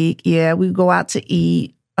 Twice a week. Yeah, we go out to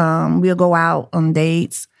eat. We'll go out on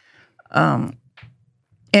dates. And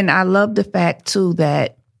I love the fact too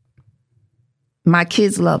that my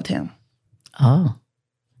kids loved him. Oh.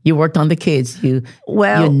 You worked on the kids. You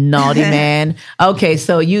naughty man. Okay,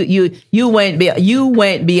 so you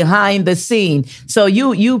went behind the scene. So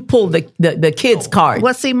you pulled the kids card.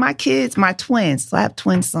 Well, see, my kids, my twins. So I have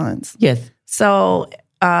twin sons. Yes. So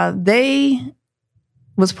they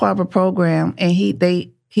was part of a program, and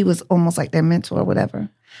he was almost like their mentor or whatever.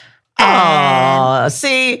 Oh,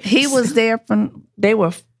 see, he was there from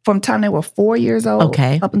time they were 4 years old,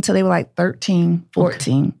 okay, up until they were like 13,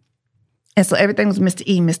 14. Okay. And so everything was Mr.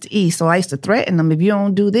 E, Mr. E. So I used to threaten them, if you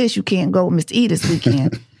don't do this, you can't go with Mr. E this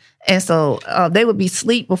weekend. And so they would be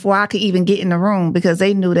asleep before I could even get in the room because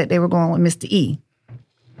they knew that they were going with Mr. E.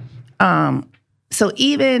 So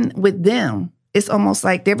even with them, it's almost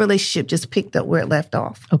like their relationship just picked up where it left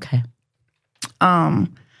off. Okay.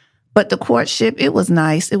 But the courtship, it was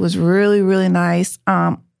nice. It was really, really nice.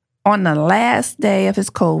 On the last day of his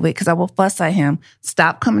COVID, because I will fuss at him,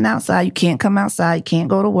 stop coming outside. You can't come outside. You can't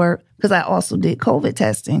go to work. Because I also did COVID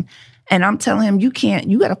testing. And I'm telling him, you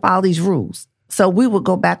got to follow these rules. So we would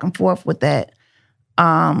go back and forth with that.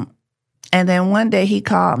 And then one day he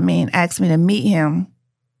called me and asked me to meet him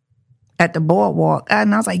at the boardwalk.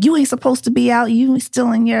 And I was like, you ain't supposed to be out. You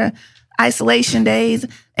still in your isolation days.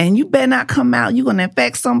 And you better not come out. You're going to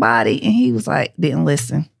infect somebody. And he was like, didn't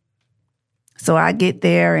listen. So I get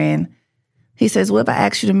there and he says, well, if I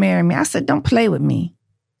ask you to marry me, I said, don't play with me.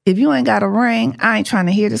 If you ain't got a ring, I ain't trying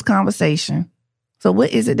to hear this conversation. So what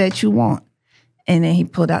is it that you want? And then he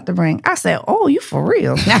pulled out the ring. I said, oh, you for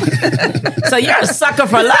real? So you're a sucker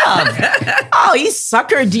for love. Oh, he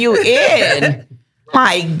suckered you in.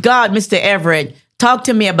 My God, Mr. Everett, talk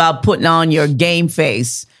to me about putting on your game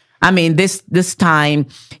face. I mean, this time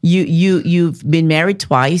you've been married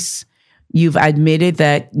twice. You've admitted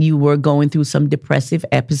that you were going through some depressive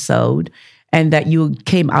episode and that you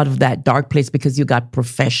came out of that dark place because you got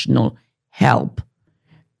professional help.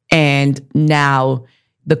 And now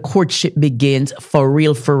the courtship begins for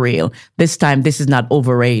real, for real. This time, this is not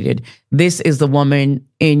overrated. This is the woman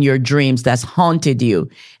in your dreams that's haunted you.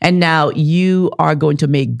 And now you are going to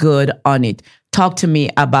make good on it. Talk to me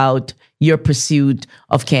about your pursuit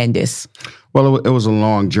of Candace. Well, it was a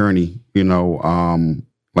long journey,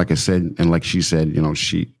 like I said, and like she said,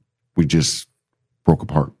 we just broke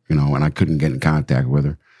apart, and I couldn't get in contact with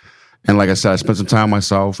her. And like I said, I spent some time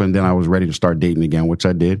myself, and then I was ready to start dating again, which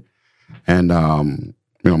I did. And,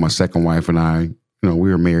 my second wife and I, we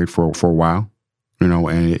were married for a while,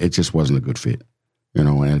 and it just wasn't a good fit,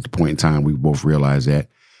 and at the point in time, we both realized that.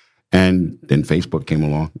 And then Facebook came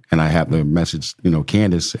along, and I happened to message,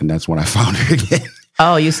 Candace, and that's when I found her again.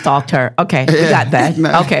 Oh, you stalked her. Okay, we got that.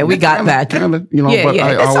 Okay, we got that. Kinda, yeah,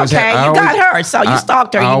 it's okay. You got her, so you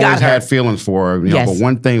stalked her. You got her. I always had feelings for her, yes. But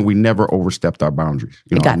one thing, we never overstepped our boundaries.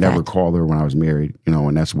 I never called her when I was married,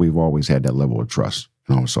 and we've always had that level of trust,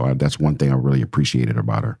 so that's one thing I really appreciated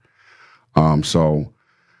about her. So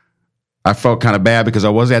I felt kind of bad because I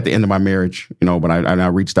was at the end of my marriage, but I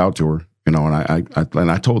reached out to her, and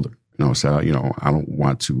I told her, said, I don't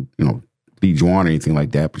want to, lead you on or anything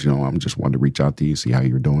like that, but I'm just wanted to reach out to you, see how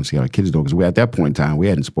you're doing, see how the kids are doing. Because at that point in time, we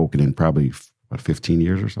hadn't spoken in probably 15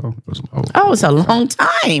 years or so. It's a long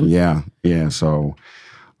time. Yeah. So,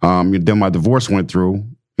 then my divorce went through,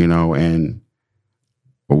 but we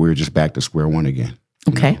were just back to square one again.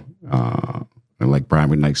 Okay. And like Brian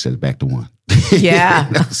McKnight says, back to one.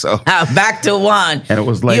 Yeah. So back to one. And it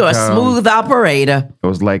was like you're a smooth operator. It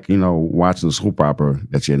was like, watching a soap opera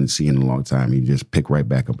that you hadn't seen in a long time. You just pick right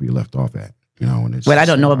back up where you left off at. And it's I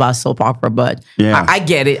don't know about soap opera, but yeah. I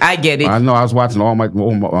get it. I know. I was watching all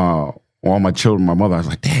my children, my mother. I was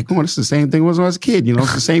like, "Dad, this is the same thing as when I was a kid.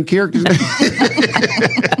 It's the same characters."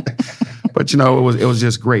 But it was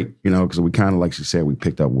just great. Because we kind of, like she said, we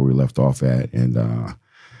picked up where we left off at, and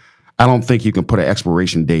I don't think you can put an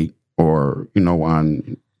expiration date or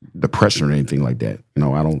on depression or anything like that. I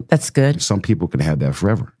don't. That's good. Some people can have that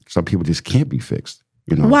forever. Some people just can't be fixed.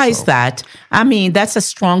 Why is that? I mean, that's a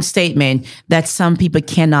strong statement that some people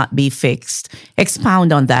cannot be fixed.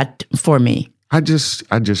 Expound on that for me. I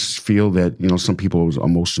just feel that, some people's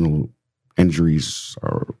emotional injuries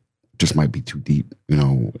just might be too deep.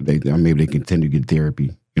 Maybe they continue to get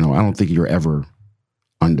therapy. I don't think you're ever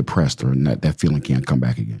undepressed or that feeling can't come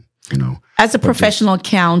back again. As a professional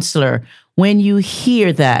counselor, when you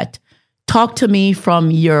hear that, Talk to me from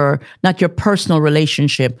not your personal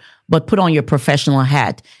relationship, but put on your professional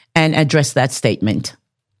hat and address that statement.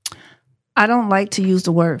 I don't like to use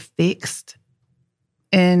the word fixed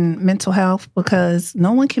in mental health because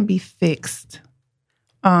no one can be fixed.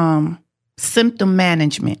 Symptom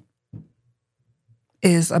management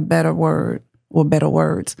is a better word or better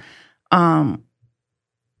words.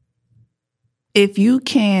 If you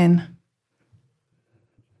can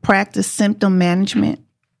practice symptom management,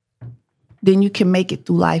 then you can make it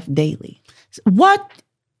through life daily. What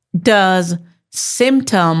does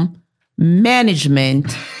symptom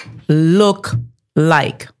management look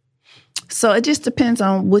like? So it just depends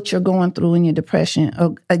on what you're going through in your depression.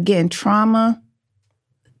 Again, trauma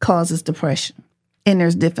causes depression, and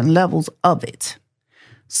there's different levels of it.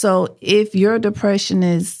 So if your depression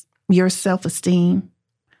is your self-esteem,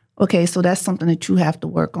 okay, so that's something that you have to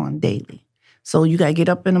work on daily. So you got to get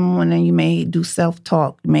up in the morning, you may do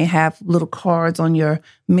self-talk, you may have little cards on your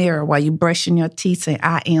mirror while you're brushing your teeth saying,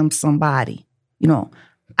 I am somebody,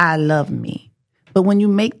 I love me. But when you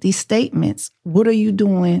make these statements, what are you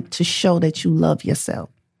doing to show that you love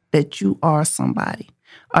yourself, that you are somebody?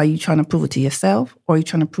 Are you trying to prove it to yourself or are you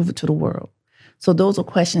trying to prove it to the world? So those are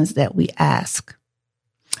questions that we ask.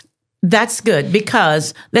 That's good,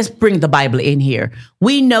 because let's bring the Bible in here.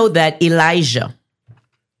 We know that Elijah,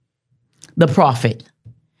 the prophet,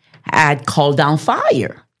 had called down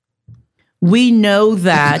fire. We know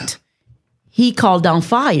that he called down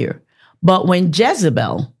fire. But when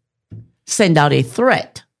Jezebel sent out a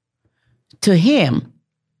threat to him,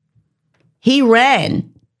 he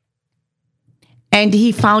ran and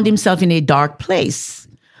he found himself in a dark place.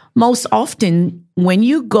 Most often, when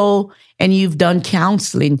you go and you've done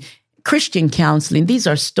counseling, Christian counseling, these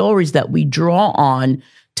are stories that we draw on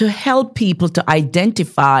to help people to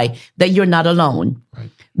identify that you're not alone, right,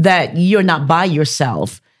 that you're not by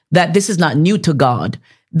yourself, that this is not new to God,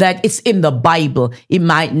 that it's in the Bible. It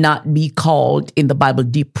might not be called in the Bible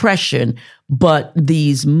depression, but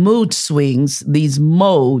these mood swings, these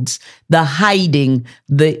modes, the hiding,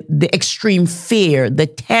 the extreme fear, the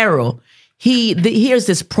terror. Here's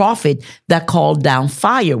this prophet that called down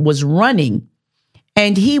fire, was running,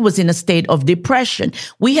 and he was in a state of depression.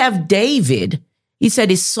 We have David. He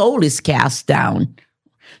said his soul is cast down.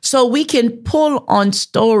 So we can pull on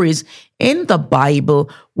stories in the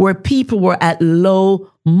Bible where people were at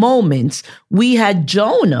low moments. We had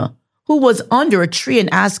Jonah, who was under a tree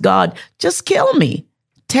and asked God, just kill me,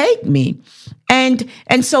 take me. And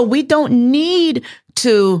so we don't need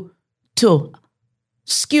to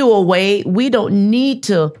skew away. We don't need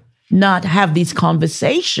to not have these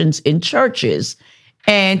conversations in churches.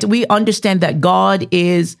 And we understand that God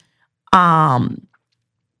is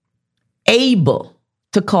able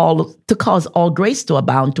to cause all grace to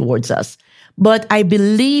abound towards us. But I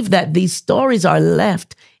believe that these stories are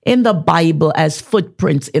left in the Bible as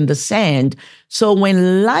footprints in the sand. So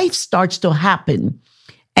when life starts to happen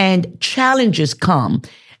and challenges come,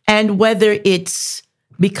 and whether it's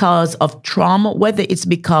because of trauma, whether it's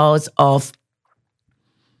because of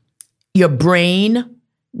your brain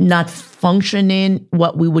not functioning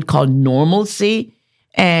what we would call normalcy,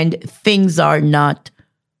 and things are not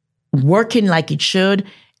working like it should,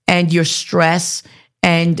 and you're stressed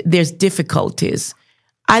and there's difficulties.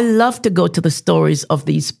 I love to go to the stories of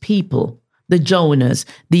these people, the Jonahs,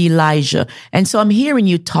 the Elijah. And so I'm hearing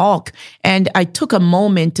you talk, and I took a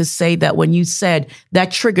moment to say that when you said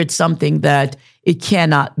that triggered something that it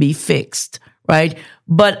cannot be fixed, right?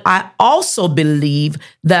 But I also believe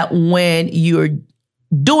that when you're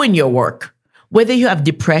doing your work, whether you have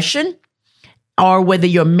depression or whether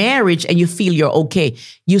you're married and you feel you're okay,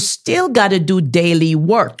 you still got to do daily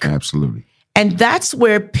work. Absolutely. And that's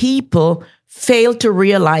where people fail to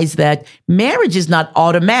realize that marriage is not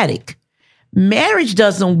automatic. Marriage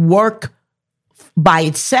doesn't work by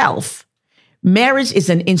itself. Marriage is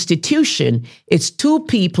an institution. It's two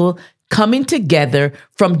people coming together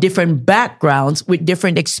from different backgrounds with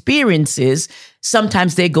different experiences.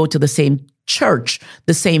 Sometimes they go to the same church,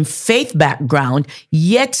 the same faith background,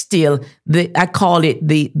 yet still, I call it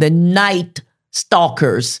the night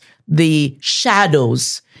stalkers, the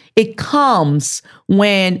shadows. It comes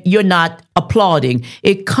when you're not applauding.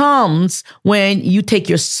 It comes when you take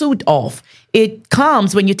your suit off. It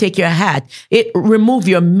comes when you take your hat. Remove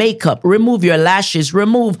your makeup, remove your lashes,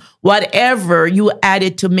 remove whatever you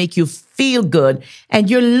added to make you feel good. And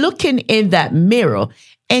you're looking in that mirror.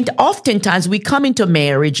 And oftentimes we come into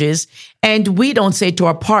marriages and we don't say to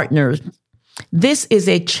our partner, this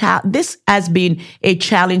has been a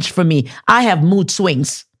challenge for me. I have mood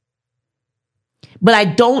swings, but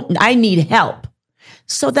I need help.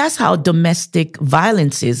 So that's how domestic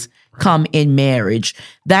violences come in marriage.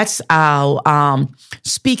 That's how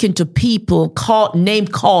speaking to people, name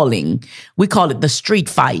calling. We call it the street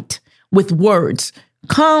fight with words.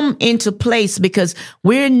 Come into place because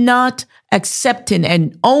we're not accepting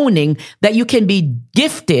and owning that you can be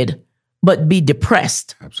gifted but be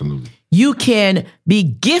depressed. Absolutely. You can be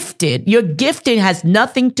gifted. Your gifting has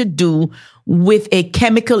nothing to do with a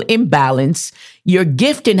chemical imbalance. Your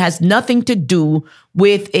gifting has nothing to do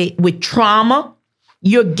with trauma.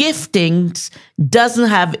 Your giftings doesn't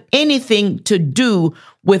have anything to do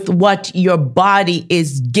with what your body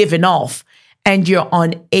is giving off, and you're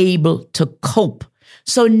unable to cope.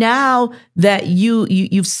 So now that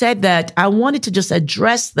you've said that, I wanted to just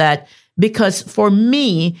address that because for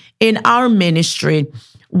me, in our ministry,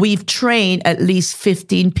 we've trained at least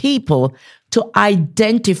 15 people to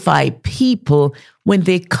identify people when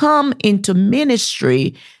they come into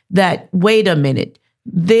ministry that, wait a minute,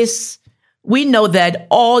 we know that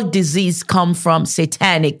all disease come from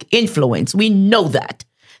satanic influence. We know that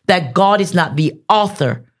God is not the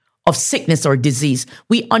author of sickness or disease.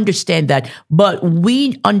 We understand that, but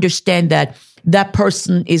we understand that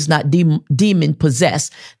person is not demon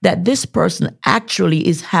possessed, that this person actually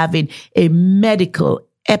is having a medical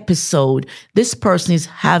episode. This person is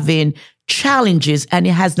having challenges and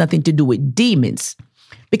it has nothing to do with demons.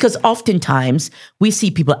 Because oftentimes we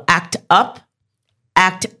see people act up,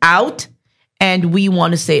 act out, and we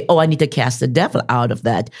want to say, oh, I need to cast the devil out of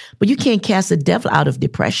that. But you can't cast the devil out of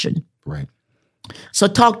depression. Right. So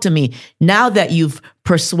talk to me. Now that you've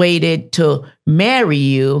persuaded to marry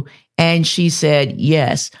you, and she said,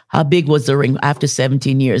 yes. How big was the ring after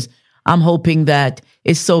 17 years? I'm hoping that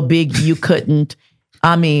it's so big you couldn't,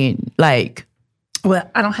 Well,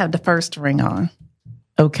 I don't have the first ring on.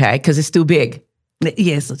 Okay, because it's too big.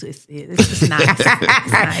 Yes, it's nice. It's nice.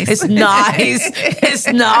 It's nice. It's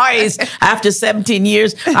nice. After 17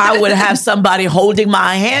 years, I would have somebody holding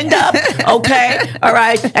my hand up. Okay. All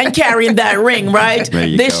right. And carrying that ring, right?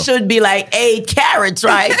 This should be like 8 carats,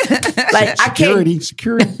 right? Like Security.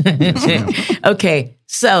 Okay.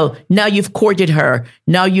 So now you've courted her.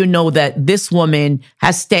 Now you know that this woman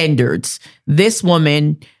has standards. This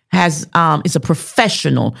woman is a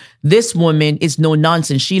professional. This woman is no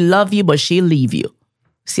nonsense. She love you, but she'll leave you.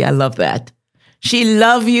 See, I love that. She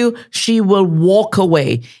love you. She will walk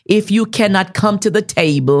away if you cannot come to the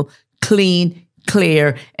table, clean,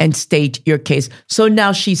 clear, and state your case. So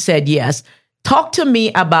now she said yes. Talk to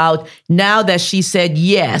me about now that she said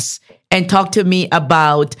yes, and talk to me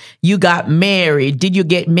about you got married. Did you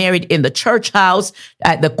get married in the church house,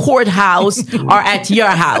 at the courthouse, or at your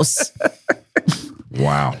house?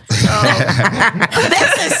 Wow.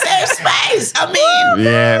 This is safe space.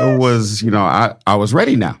 Yeah, it was, I was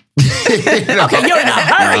ready now. Okay, you're in a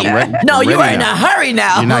hurry. You are in a hurry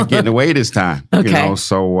now. You're not getting away this time. Okay.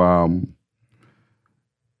 So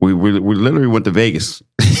we literally went to Vegas.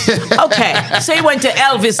 Okay, so you went to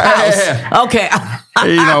Elvis' house. Okay.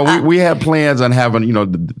 We had plans on having,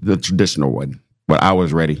 the traditional wedding. But I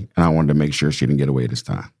was ready, and I wanted to make sure she didn't get away this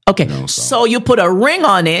time. Okay, so you put a ring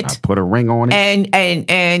on it. I put a ring on it, and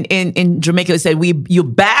in Jamaica, they said you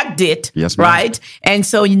bagged it. Yes, ma'am. Right. And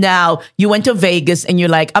so now you went to Vegas, and you're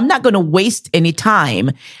like, I'm not going to waste any time,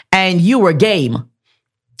 and you were game.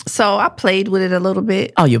 So I played with it a little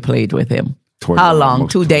bit. Oh, you played with him. How long?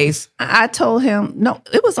 2 days? I told him no.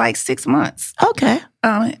 It was like 6 months. Okay,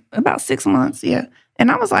 about 6 months. Yeah,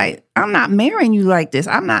 and I was like, I'm not marrying you like this.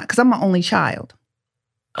 I'm not, because I'm my only child.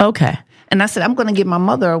 Okay. And I said, I'm going to give my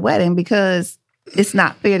mother a wedding because it's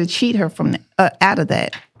not fair to cheat her from out of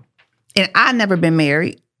that. And I never been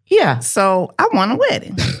married. Yeah. So I want a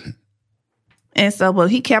wedding. And so,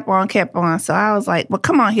 he kept on. So I was like, well,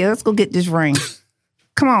 come on here. Let's go get this ring.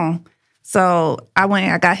 Come on. So I went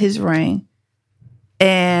and I got his ring.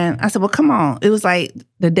 And I said, well, come on. It was like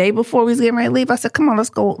the day before we was getting ready to leave. I said, come on, let's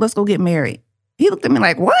go get married. He looked at me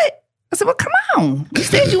like, what? I said, well, come on. You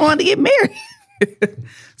said you wanted to get married.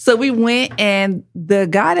 So we went, and the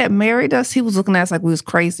guy that married us, he was looking at us like we was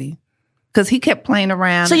crazy because he kept playing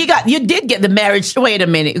around. So you did get the marriage. Wait a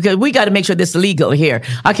minute, because we got to make sure this is legal here.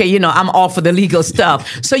 Okay, I'm all for the legal stuff.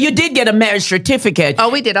 So you did get a marriage certificate. Oh,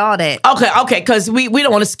 we did all that. Okay, because we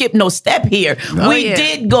don't want to skip no step here. We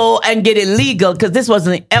did go and get it legal because this was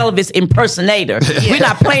an Elvis impersonator. Yeah. We're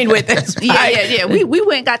not playing with this. Right? Yeah. We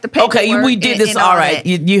went and got the paperwork. Okay, we did this all right.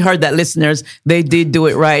 You heard that, listeners. They did do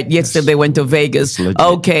it right. Yesterday they went to Vegas.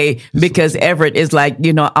 Okay, because Everett is like,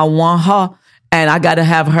 I want her. And I got to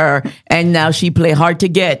have her. And now she played hard to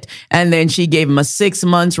get. And then she gave him a 6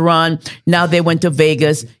 months run. Now they went to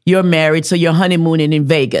Vegas. You're married, so you're honeymooning in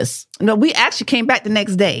Vegas. No, we actually came back the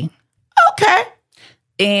next day. Okay.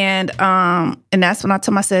 And that's when I told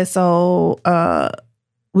him, I said, so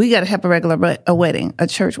we got to have a wedding, a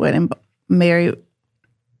church wedding, married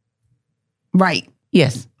right.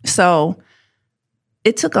 Yes. So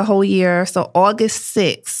it took a whole year. So August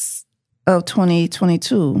 6th of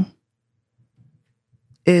 2022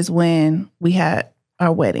 is when we had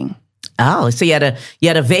our wedding. Oh, so you had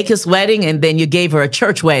a Vegas wedding and then you gave her a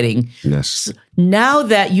church wedding. Yes. So now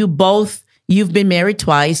that you've been married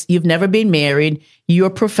twice, you've never been married,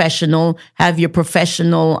 you're professional, have your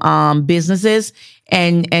professional businesses,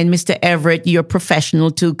 and Mr. Everett, you're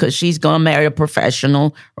professional too, because she's gonna marry a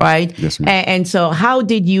professional, right? Yes, ma'am. And so how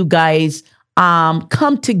did you guys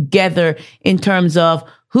come together in terms of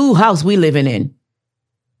who house we living in?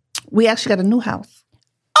 We actually got a new house.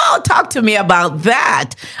 Oh, talk to me about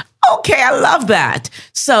that. Okay, I love that.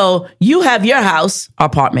 So you have your house,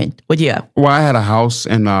 apartment. What do you have? Well, I had a house,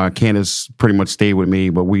 and Candace pretty much stayed with me,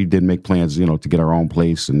 but we did make plans, to get our own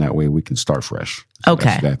place, and that way we can start fresh. So Okay.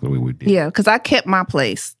 That's exactly what we did. Yeah, because I kept my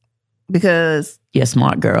place because You're a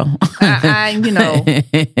smart girl. I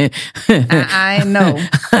know.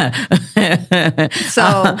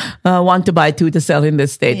 So Want to buy two to sell in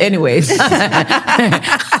this state. Yeah. Anyways.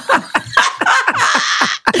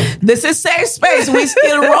 This is safe space. We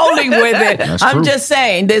still rolling with it. That's I'm true. just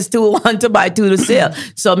saying there's two want to buy, two to sell.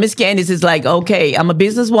 So Miss Candace is like, okay, I'm a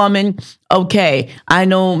businesswoman. Okay, I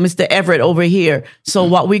know Mr. Everett over here. So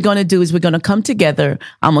what we're going to do is we're going to come together.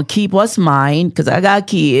 I'm going to keep what's mine because I got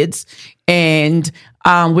kids. And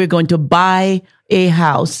we're going to buy a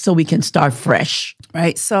house so we can start fresh.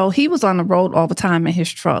 right. So he was on the road all the time in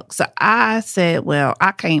his truck. So I said, well,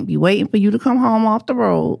 I can't be waiting for you to come home off the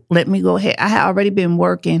road. Let me go ahead. I had already been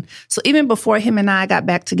working. So even before him and I got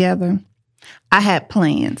back together, I had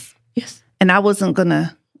plans. Yes. And I wasn't going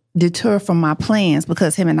to deter from my plans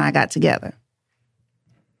because him and I got together.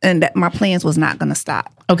 And that my plans was not going to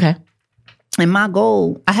stop. Okay. And my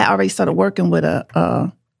goal, I had already started working with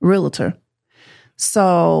a realtor.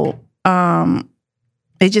 So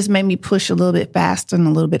it just made me push a little bit faster and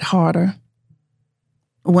a little bit harder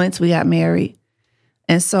once we got married.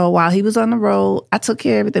 And so while he was on the road, I took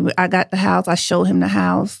care of everything. I got the house. I showed him the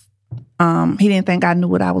house. He didn't think I knew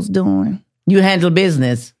what I was doing. You handle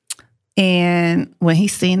business. And when he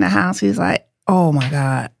seen the house, he was like, oh, my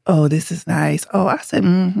God. Oh, this is nice. Oh, I said,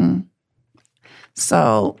 mm-hmm.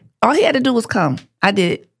 So all he had to do was come. I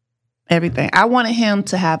did everything. I wanted him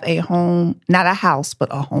to have a home, not a house, but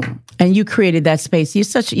a home. And you created that space. You're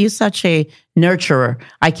such a nurturer.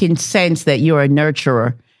 I can sense that you're a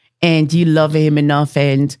nurturer and you love him enough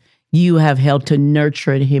and you have helped to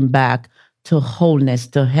nurture him back to wholeness,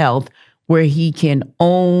 to health, where he can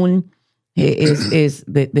own is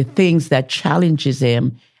the things that challenges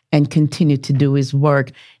him and continue to do his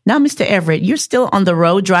work. Now, Mr. Everett, you're still on the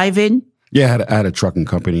road driving? Yeah, I had a trucking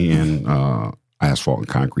company and asphalt and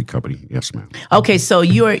concrete company. Yes, ma'am. Okay, so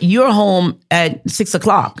you're home at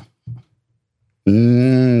 6:00.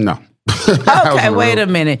 No. Okay, wait a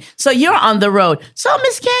minute. So you're on the road. So,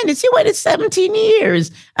 Miss Candace, you waited 17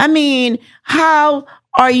 years. I mean, how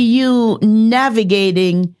are you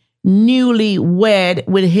navigating newlywed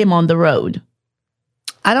with him on the road?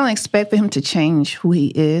 I don't expect for him to change who he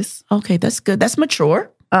is Okay, that's good. That's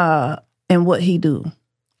mature. and what he do.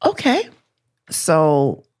 Okay.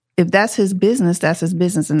 So if that's his business, that's his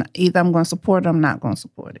business. And either I'm going to support it or I'm not going to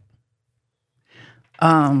support it.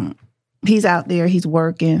 He's out there. He's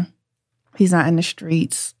working. He's not in the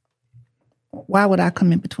streets. Why would I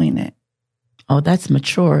come in between that? Oh, that's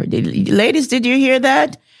mature. Ladies, did you hear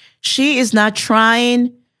that? She is not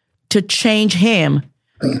trying to change him.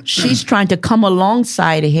 She's trying to come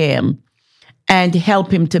alongside him and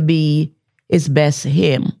help him to be his best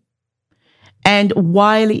him. And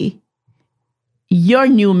while your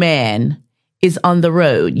new man is on the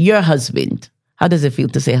road, your husband, how does it feel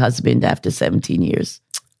to say husband after 17 years?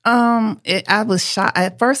 I was shocked.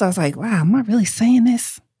 At first, I was like, wow, am I really saying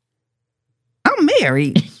this? I'm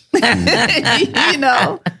married. You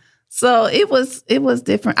know? So it was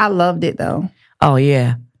different. I loved it though. Oh,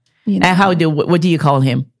 yeah. You know? And what do you call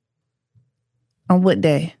him? On what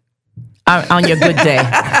day? On your good day.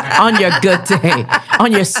 On your good day.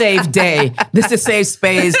 On your safe day. This is Safe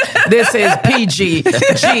Space. This is PG,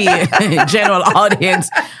 general audience.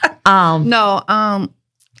 No,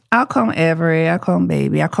 I'll call him Everett. I'll call him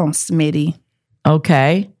Baby. I'll call him Smitty.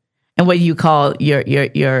 Okay. And what do you call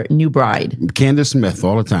your new bride? Candace Smith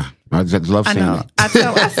all the time. I just love I saying know. that.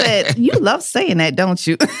 I said, you love saying that, don't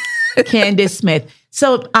you? Candace Smith.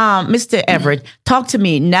 So, Mr. Everett, talk to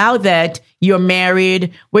me. Now that you're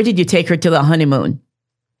married, where did you take her to the honeymoon?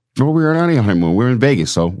 Well, we were not on a honeymoon. We were in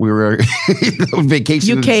Vegas, so we were on vacation.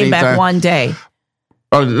 You at the came same back time. one day.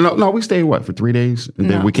 Oh no, we stayed for 3 days, and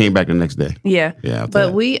then we came back the next day. Yeah, yeah.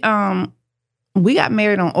 But we got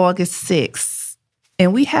married on August 6th.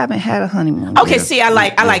 And we haven't had a honeymoon. Okay, see, I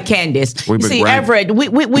like Candace. See, Everett, we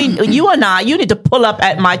you and I, you need to pull up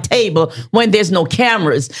at my table when there's no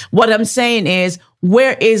cameras. What I'm saying is,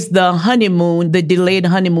 where is the honeymoon, the delayed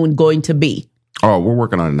honeymoon, going to be? Oh, we're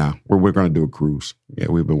working on it now. We're going to do a cruise. Yeah,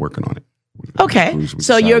 we've been working on it. Okay,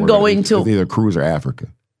 so you're going to either cruise or Africa.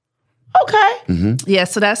 Okay. Mm-hmm. Yeah,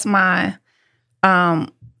 so that's my.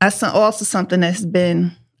 That's also something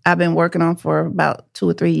I've been working on for about 2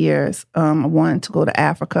 or 3 years. I wanted to go to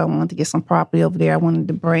Africa. I wanted to get some property over there. I wanted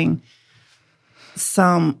to bring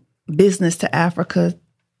some business to Africa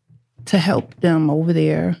to help them over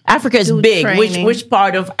there. Africa is big. Training. Which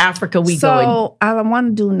part of Africa going? So I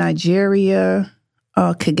want to do Nigeria,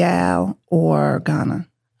 Kigali, or Ghana.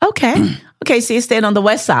 Okay. Okay, so you're staying on the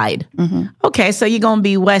west side. Mm-hmm. Okay, so you're going to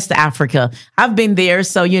be West Africa. I've been there,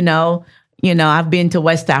 so you know, I've been to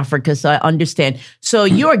West Africa, so I understand. So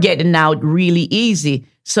you're getting out really easy.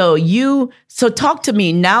 So talk to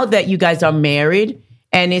me now that you guys are married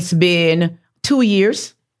and it's been 2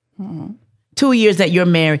 years. Mm-hmm. 2 years that you're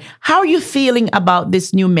married. How are you feeling about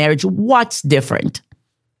this new marriage? What's different?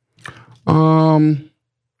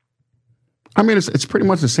 I mean, it's pretty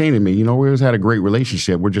much the same to me. We always had a great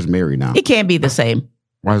relationship. We're just married now. It can't be the same.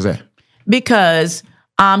 Why is that? Because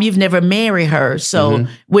you've never married her. So,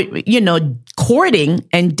 courting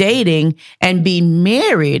and dating and being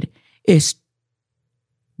married is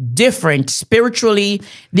different. Spiritually,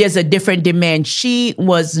 there's a different demand. She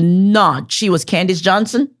was Candace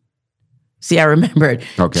Johnson. See, I remembered.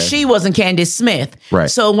 Okay. She wasn't Candace Smith. Right.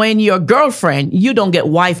 So when you're a girlfriend, you don't get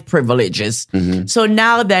wife privileges. Mm-hmm. So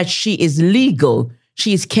now that she is legal,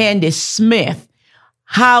 she's Candace Smith.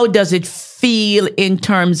 How does it feel in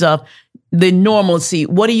terms of the normalcy?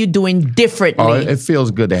 What are you doing differently? Oh, it feels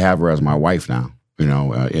good to have her as my wife now.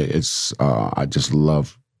 I just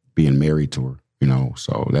love being married to her.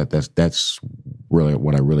 So that's really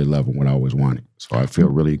what I really love and what I always wanted. So I feel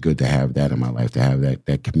really good to have that in my life, to have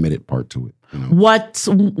that committed part to it.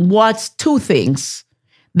 What's 2 things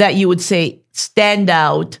that you would say stand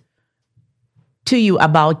out to you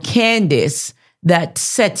about Candace that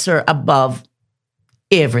sets her above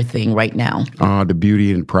everything right now? The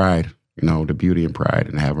beauty and pride. The beauty and pride,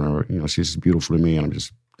 and having her. She's beautiful to me, and I'm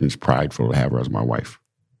just prideful to have her as my wife.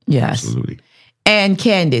 Yes, absolutely. And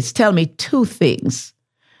Candace, tell me 2 things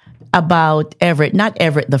about Everett, not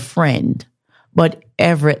Everett the friend, but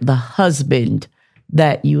Everett the husband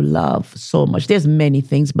that you love so much. There's many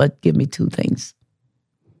things, but give me 2 things.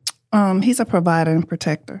 He's a provider and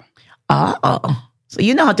protector. Oh, so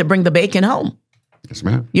you know how to bring the bacon home. Yes,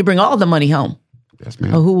 ma'am. You bring all the money home. Yes,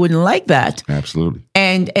 ma'am. Who wouldn't like that? Absolutely.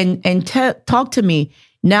 And talk to me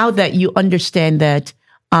now that you understand that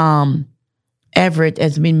Everett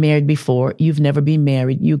has been married before. You've never been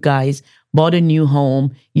married. You guys bought a new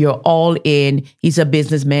home. You're all in. He's a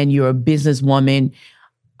businessman. You're a businesswoman.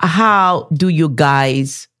 How do you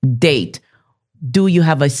guys date? Do you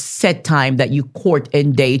have a set time that you court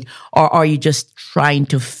and date, or are you just trying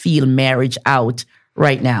to feel marriage out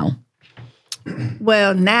right now?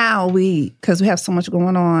 Well, now because we have so much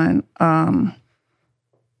going on,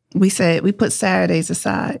 we said we put Saturdays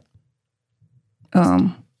aside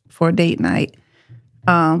for a date night.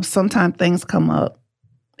 Sometimes things come up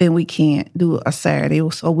and we can't do a Saturday,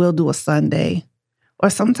 so we'll do a Sunday. Or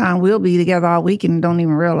sometimes we'll be together all weekend and don't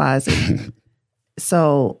even realize it.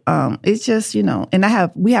 So it's just,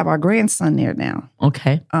 and we have our grandson there now.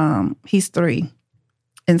 Okay. He's 3.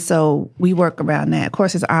 And so we work around that. Of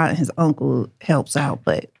course, his aunt and his uncle helps out,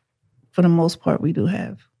 but for the most part, we do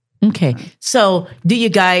have. Okay. So do you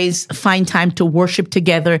guys find time to worship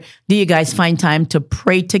together? Do you guys find time to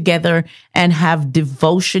pray together and have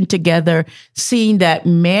devotion together? Seeing that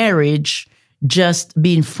marriage, just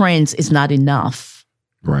being friends, is not enough.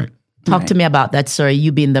 Right. Talk to me about that, sir.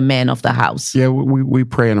 You being the man of the house. Yeah, we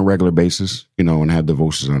pray on a regular basis, and have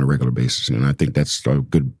devotions on a regular basis. And I think that's a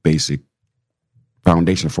good basic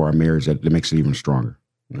foundation for our marriage that makes it even stronger.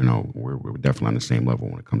 We're definitely on the same level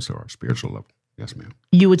when it comes to our spiritual level. Yes, ma'am.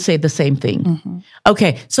 You would say the same thing. Mm-hmm.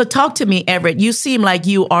 Okay, so talk to me, Everett. You seem like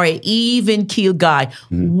you are an even-keeled guy.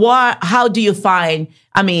 Mm-hmm. How do you find,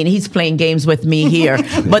 he's playing games with me here,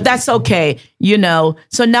 but that's okay,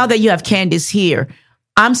 So now that you have Candace here,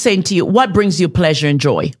 I'm saying to you, what brings you pleasure and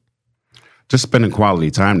joy? Just spending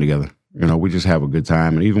quality time together. We just have a good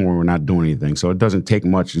time, and even when we're not doing anything. So it doesn't take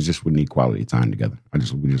much. It's just we need quality time together. We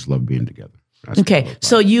just love being together. Okay,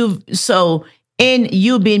 so you've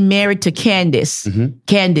been married to Candace, mm-hmm.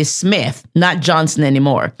 Candace Smith, not Johnson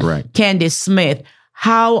anymore. Right. Candace Smith.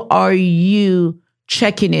 How are you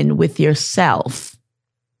checking in with yourself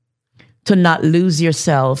to not lose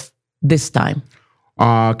yourself this time?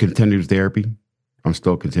 Continue therapy. I'm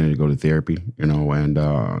still continuing to go to therapy,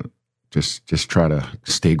 and just try to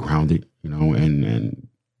stay grounded, and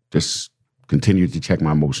just continue to check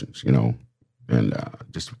my emotions, and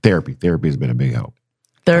just therapy. Therapy has been a big help.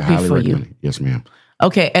 Therapy for you. It. Yes, ma'am.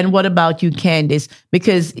 Okay. And what about you, Candice?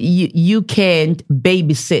 Because you can't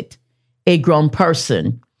babysit a grown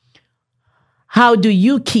person. How do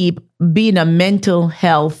you keep being a mental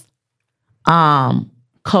health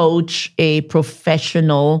coach, a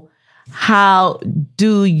professional? How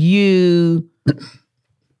do you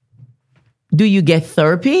get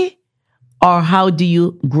therapy, or how do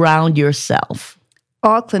you ground yourself?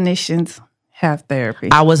 All clinicians have therapy.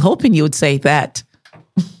 I was hoping you would say that.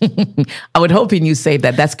 I would hoping you say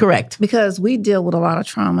that. That's correct. Because we deal with a lot of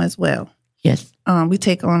trauma as well. Yes. We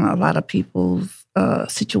take on a lot of people's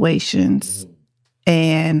situations,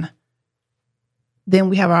 and then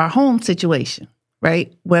we have our home situation,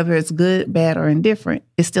 right? Whether it's good, bad, or indifferent,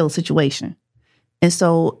 it's still a situation. And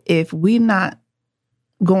so if we're not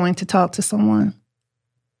going to talk to someone,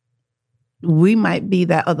 we might be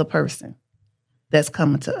that other person that's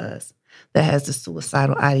coming to us that has the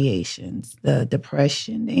suicidal ideations, the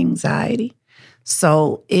depression, the anxiety.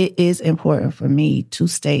 So it is important for me to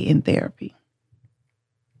stay in therapy.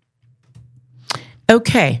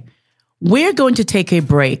 Okay. We're going to take a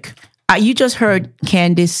break. You just heard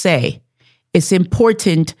Candice say it's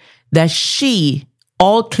important that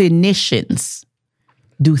all clinicians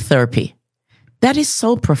do therapy. That is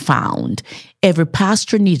so profound. Every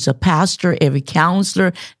pastor needs a pastor. Every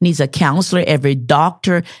counselor needs a counselor. Every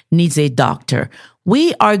doctor needs a doctor.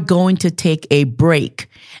 We are going to take a break.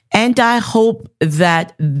 And I hope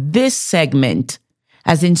that this segment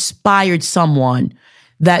has inspired someone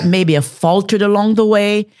that maybe have faltered along the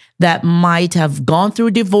way, that might have gone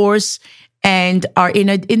through divorce and are in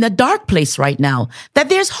a dark place right now, that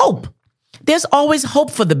there's hope. There's always hope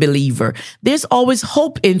for the believer. There's always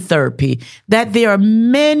hope in therapy, that there are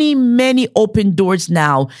many, many open doors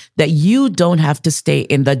now, that you don't have to stay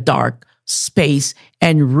in the dark space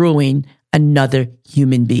and ruin another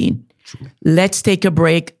human being. True. Let's take a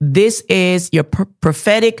break. This is your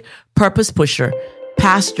prophetic purpose pusher,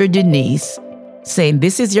 Pastor Denise, saying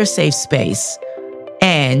this is your safe space.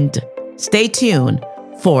 And stay tuned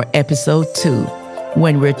for episode 2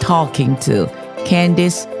 when we're talking to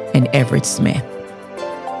Candice and Everett Smith.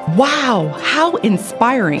 Wow, how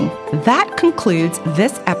inspiring. That concludes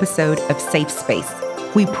this episode of Safe Space.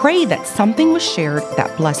 We pray that something was shared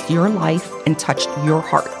that blessed your life and touched your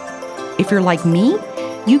heart. If you're like me,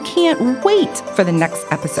 you can't wait for the next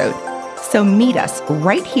episode. So meet us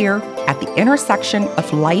right here at the intersection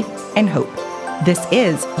of life and hope. This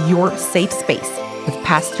is your Safe Space with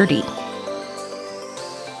Pastor D.